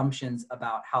assumptions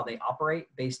about how they operate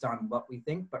based on what we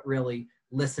think, but really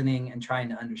listening and trying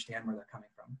to understand where they're coming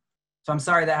from. So I'm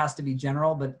sorry that has to be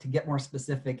general, but to get more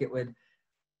specific, it would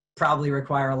probably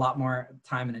require a lot more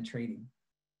time and a training.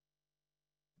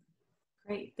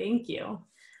 Great, thank you.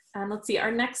 Let's see,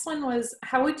 our next one was,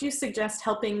 how would you suggest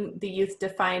helping the youth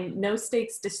define no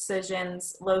stakes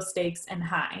decisions, low stakes, and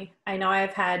high? I know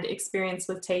I've had experience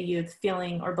with T.A.Y youth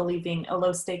feeling or believing a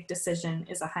low stake decision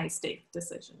is a high stake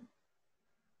decision.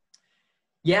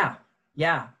 Yeah,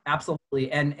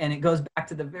 absolutely. And it goes back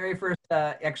to the very first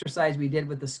exercise we did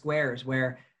with the squares,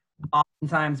 where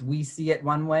oftentimes we see it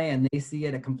one way and they see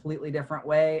it a completely different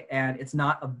way. And it's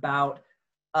not about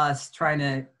us trying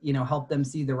to, help them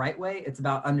see the right way. It's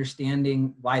about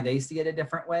understanding why they see it a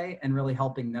different way and really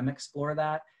helping them explore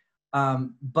that.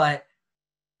 But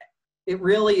it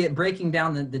really, breaking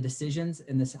down the decisions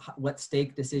and this, what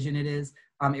stake decision it is,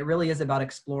 it really is about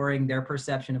exploring their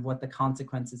perception of what the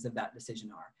consequences of that decision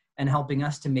are, and helping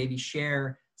us to maybe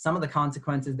share some of the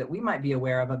consequences that we might be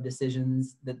aware of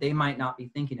decisions that they might not be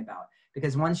thinking about.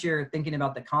 Because once you're thinking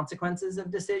about the consequences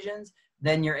of decisions,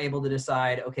 then you're able to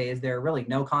decide, okay, is there really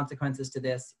no consequences to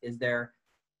this? Is there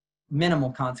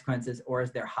minimal consequences, or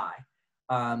is there high?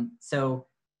 So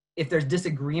if there's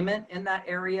disagreement in that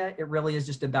area, it really is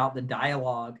just about the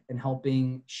dialogue and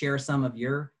helping share some of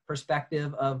your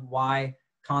perspective of why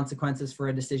consequences for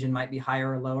a decision might be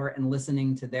higher or lower, and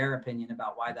listening to their opinion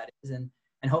about why that is, and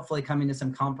hopefully coming to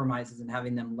some compromises and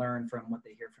having them learn from what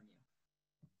they hear from you.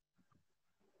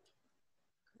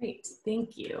 Great,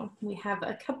 thank you. We have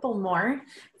a couple more.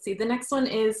 Let's see, the next one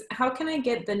is, how can I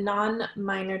get the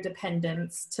non-minor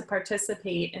dependents to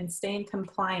participate and stay in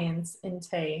compliance in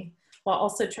T.A.Y while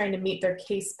also trying to meet their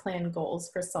case plan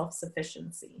goals for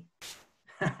self-sufficiency?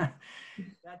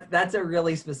 That's a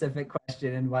really specific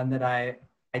question, and one that I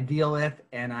deal with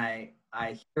and I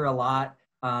hear a lot.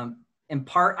 In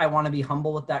part, I want to be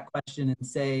humble with that question and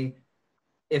say,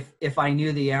 if I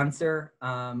knew the answer,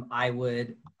 I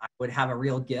would have a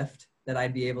real gift that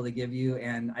I'd be able to give you,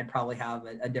 and I'd probably have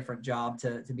a different job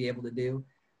to be able to do.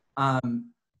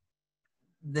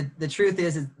 The truth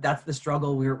is that's the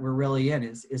struggle we're really in,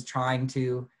 is trying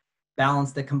to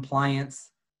balance the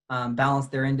compliance, balance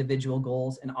their individual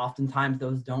goals, and oftentimes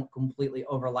those don't completely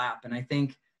overlap. And I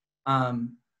think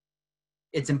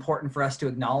it's important for us to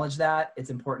acknowledge that. It's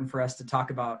important for us to talk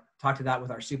to that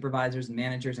with our supervisors and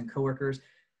managers and coworkers.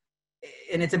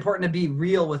 And it's important to be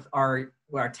real with our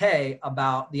T.A.Y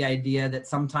about the idea that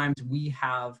sometimes we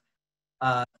have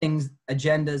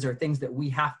agendas or things that we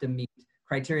have to meet,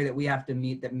 criteria that we have to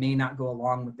meet that may not go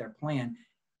along with their plan.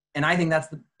 And I think that's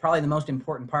probably the most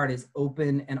important part, is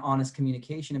open and honest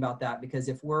communication about that. Because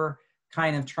if we're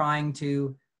kind of trying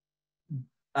to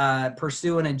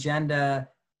pursue an agenda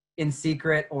in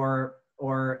secret or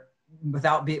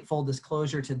without full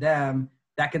disclosure to them,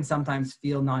 that can sometimes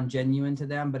feel non-genuine to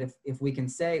them. But if we can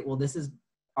say, well, this is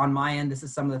on my end, this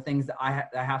is some of the things that I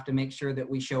have to make sure that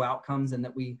we show outcomes and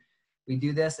that we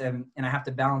do this, and I have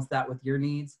to balance that with your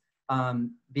needs.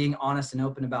 Being honest and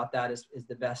open about that is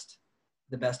the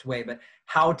best way. But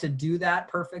how to do that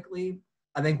perfectly,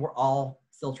 I think we're all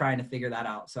still trying to figure that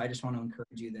out. So I just want to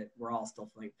encourage you that we're all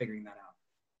still figuring that out.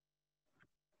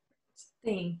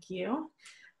 Thank you.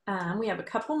 We have a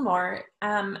couple more.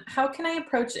 How can I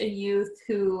approach a youth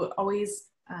who always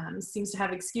seems to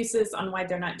have excuses on why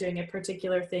they're not doing a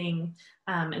particular thing,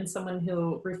 and someone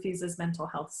who refuses mental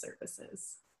health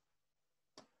services?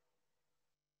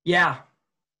 Yeah,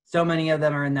 so many of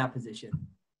them are in that position.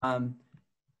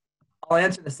 I'll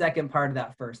answer the second part of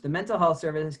that first. The mental health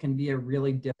services can be a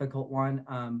really difficult one.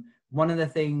 One of the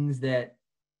things that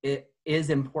it is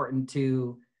important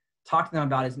to talk to them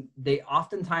about is they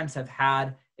oftentimes have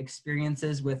had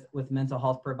experiences with mental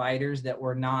health providers that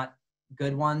were not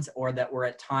good ones, or that were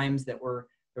at times that were,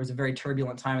 there was a very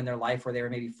turbulent time in their life where they were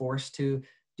maybe forced to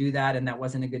do that, and that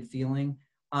wasn't a good feeling.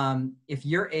 If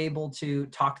you're able to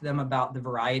talk to them about the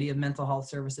variety of mental health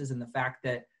services and the fact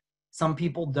that some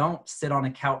people don't sit on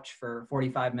a couch for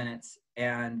 45 minutes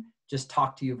and just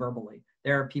talk to you verbally.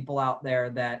 There are people out there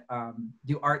that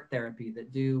do art therapy,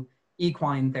 that do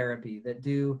equine therapy, that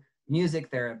do music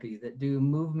therapy, that do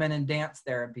movement and dance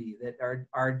therapy, that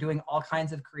are doing all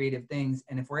kinds of creative things.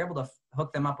 And if we're able to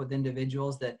hook them up with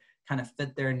individuals that kind of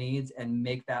fit their needs and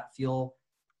make that feel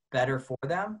better for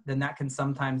them, then that can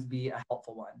sometimes be a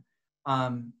helpful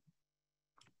one.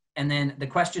 And then the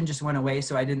question just went away,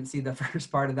 so I didn't see the first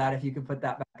part of that. If you could put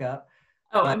that back up.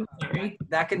 Oh, But I'm sorry.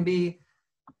 that can be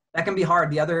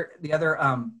hard. The other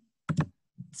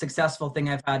successful thing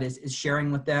I've had is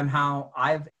sharing with them how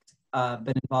I've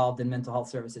been involved in mental health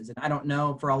services. And I don't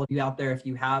know, for all of you out there, if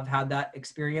you have had that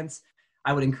experience,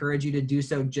 I would encourage you to do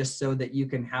so, just so that you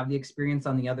can have the experience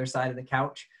on the other side of the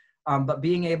couch. But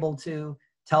being able to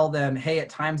tell them, hey, at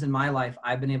times in my life,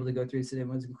 I've been able to go through this and it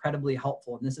was incredibly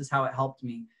helpful, and this is how it helped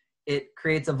me. It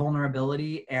creates a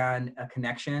vulnerability and a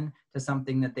connection to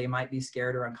something that they might be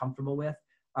scared or uncomfortable with,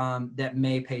 that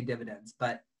may pay dividends.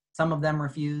 But some of them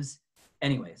refuse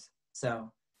anyways.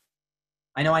 So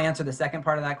I know I answered the second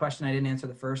part of that question. I didn't answer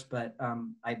the first, but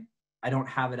I don't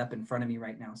have it up in front of me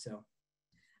right now. So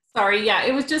Sorry, yeah,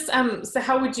 it was just, so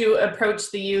how would you approach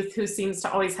the youth who seems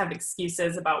to always have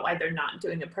excuses about why they're not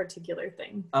doing a particular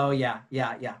thing? Oh yeah.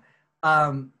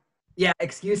 Yeah,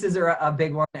 excuses are a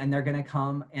big one, and they're going to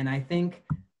come. And I think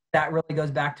that really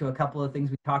goes back to a couple of things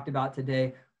we talked about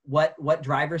today. What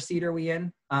driver's seat are we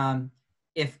in?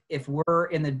 If we're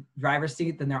in the driver's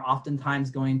seat, then they're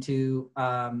oftentimes going to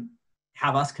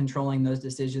have us controlling those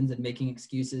decisions and making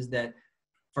excuses that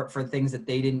for things that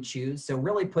they didn't choose. So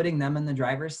really putting them in the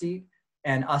driver's seat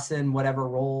and us in whatever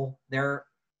role they're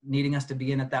needing us to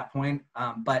be in at that point,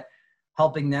 but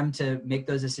helping them to make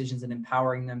those decisions and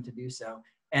empowering them to do so.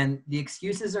 And the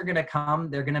excuses are going to come.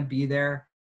 They're going to be there.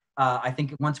 I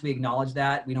think once we acknowledge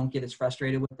that, we don't get as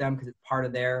frustrated with them because it's part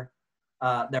of their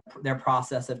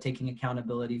process of taking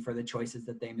accountability for the choices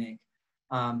that they make.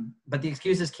 But the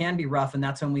excuses can be rough, and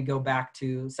that's when we go back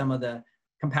to some of the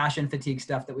compassion fatigue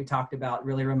stuff that we talked about,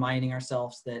 really reminding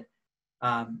ourselves that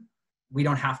we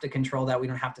don't have to control that. We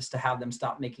don't have to have them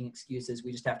stop making excuses.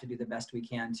 We just have to do the best we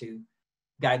can to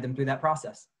guide them through that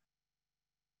process.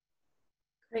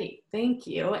 Great, thank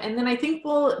you. And then I think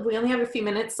we only have a few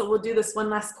minutes, so we'll do this one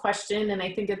last question, and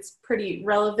I think it's pretty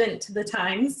relevant to the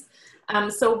times.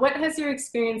 So what has your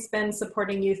experience been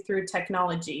supporting you through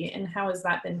technology, and how has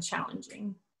that been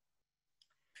challenging?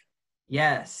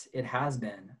 Yes, it has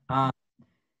been.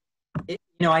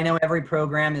 I know every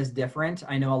program is different.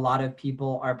 I know a lot of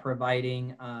people are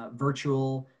providing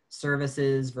virtual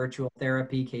services, virtual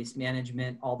therapy, case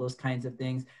management, all those kinds of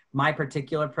things. My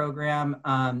particular program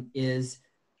is,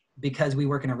 because we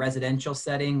work in a residential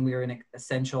setting, we're in an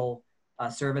essential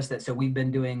service so we've been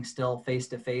doing still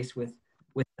face-to-face with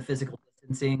the physical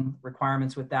distancing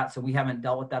requirements with that. So we haven't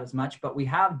dealt with that as much, but we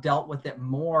have dealt with it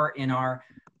more in our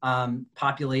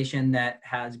population that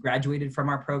has graduated from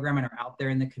our program and are out there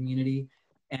in the community.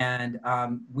 And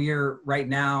we're right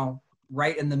now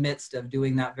right in the midst of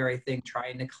doing that very thing,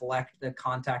 trying to collect the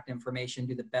contact information,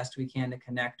 do the best we can to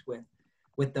connect with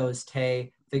those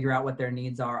T.A.Y, figure out what their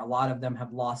needs are. A lot of them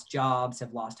have lost jobs,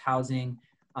 have lost housing.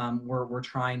 We're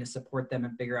trying to support them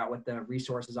and figure out what the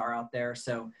resources are out there.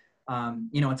 So,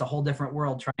 it's a whole different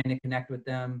world trying to connect with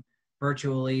them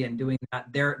virtually and doing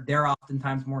that. They're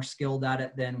oftentimes more skilled at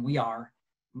it than we are.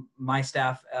 My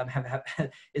staff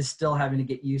is still having to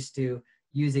get used to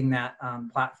using that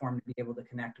platform to be able to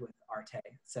connect with our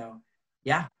T.A.Y. So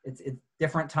yeah, it's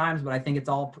different times, but I think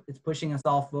it's pushing us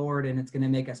all forward, and it's going to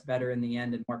make us better in the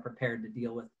end and more prepared to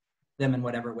deal with them in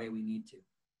whatever way we need to.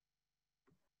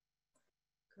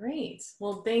 Great.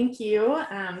 Well, thank you.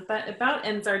 That about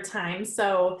ends our time.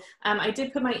 So I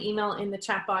did put my email in the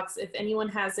chat box. If anyone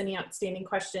has any outstanding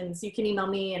questions, you can email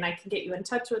me and I can get you in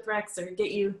touch with Rex or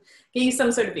get you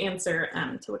some sort of answer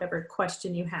to whatever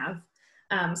question you have.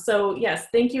 So yes,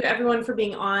 thank you everyone for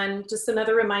being on. Just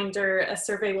another reminder, a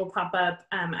survey will pop up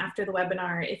after the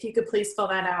webinar. If you could please fill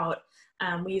that out.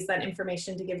 We use that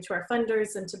information to give to our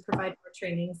funders and to provide more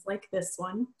trainings like this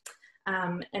one.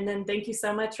 And then thank you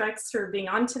so much, Rex, for being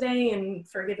on today and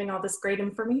for giving all this great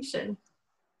information.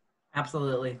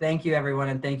 Absolutely. Thank you, everyone.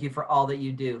 And thank you for all that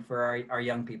you do for our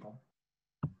young people.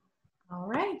 All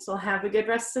right. Well, have a good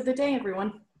rest of the day,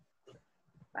 everyone.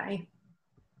 Bye.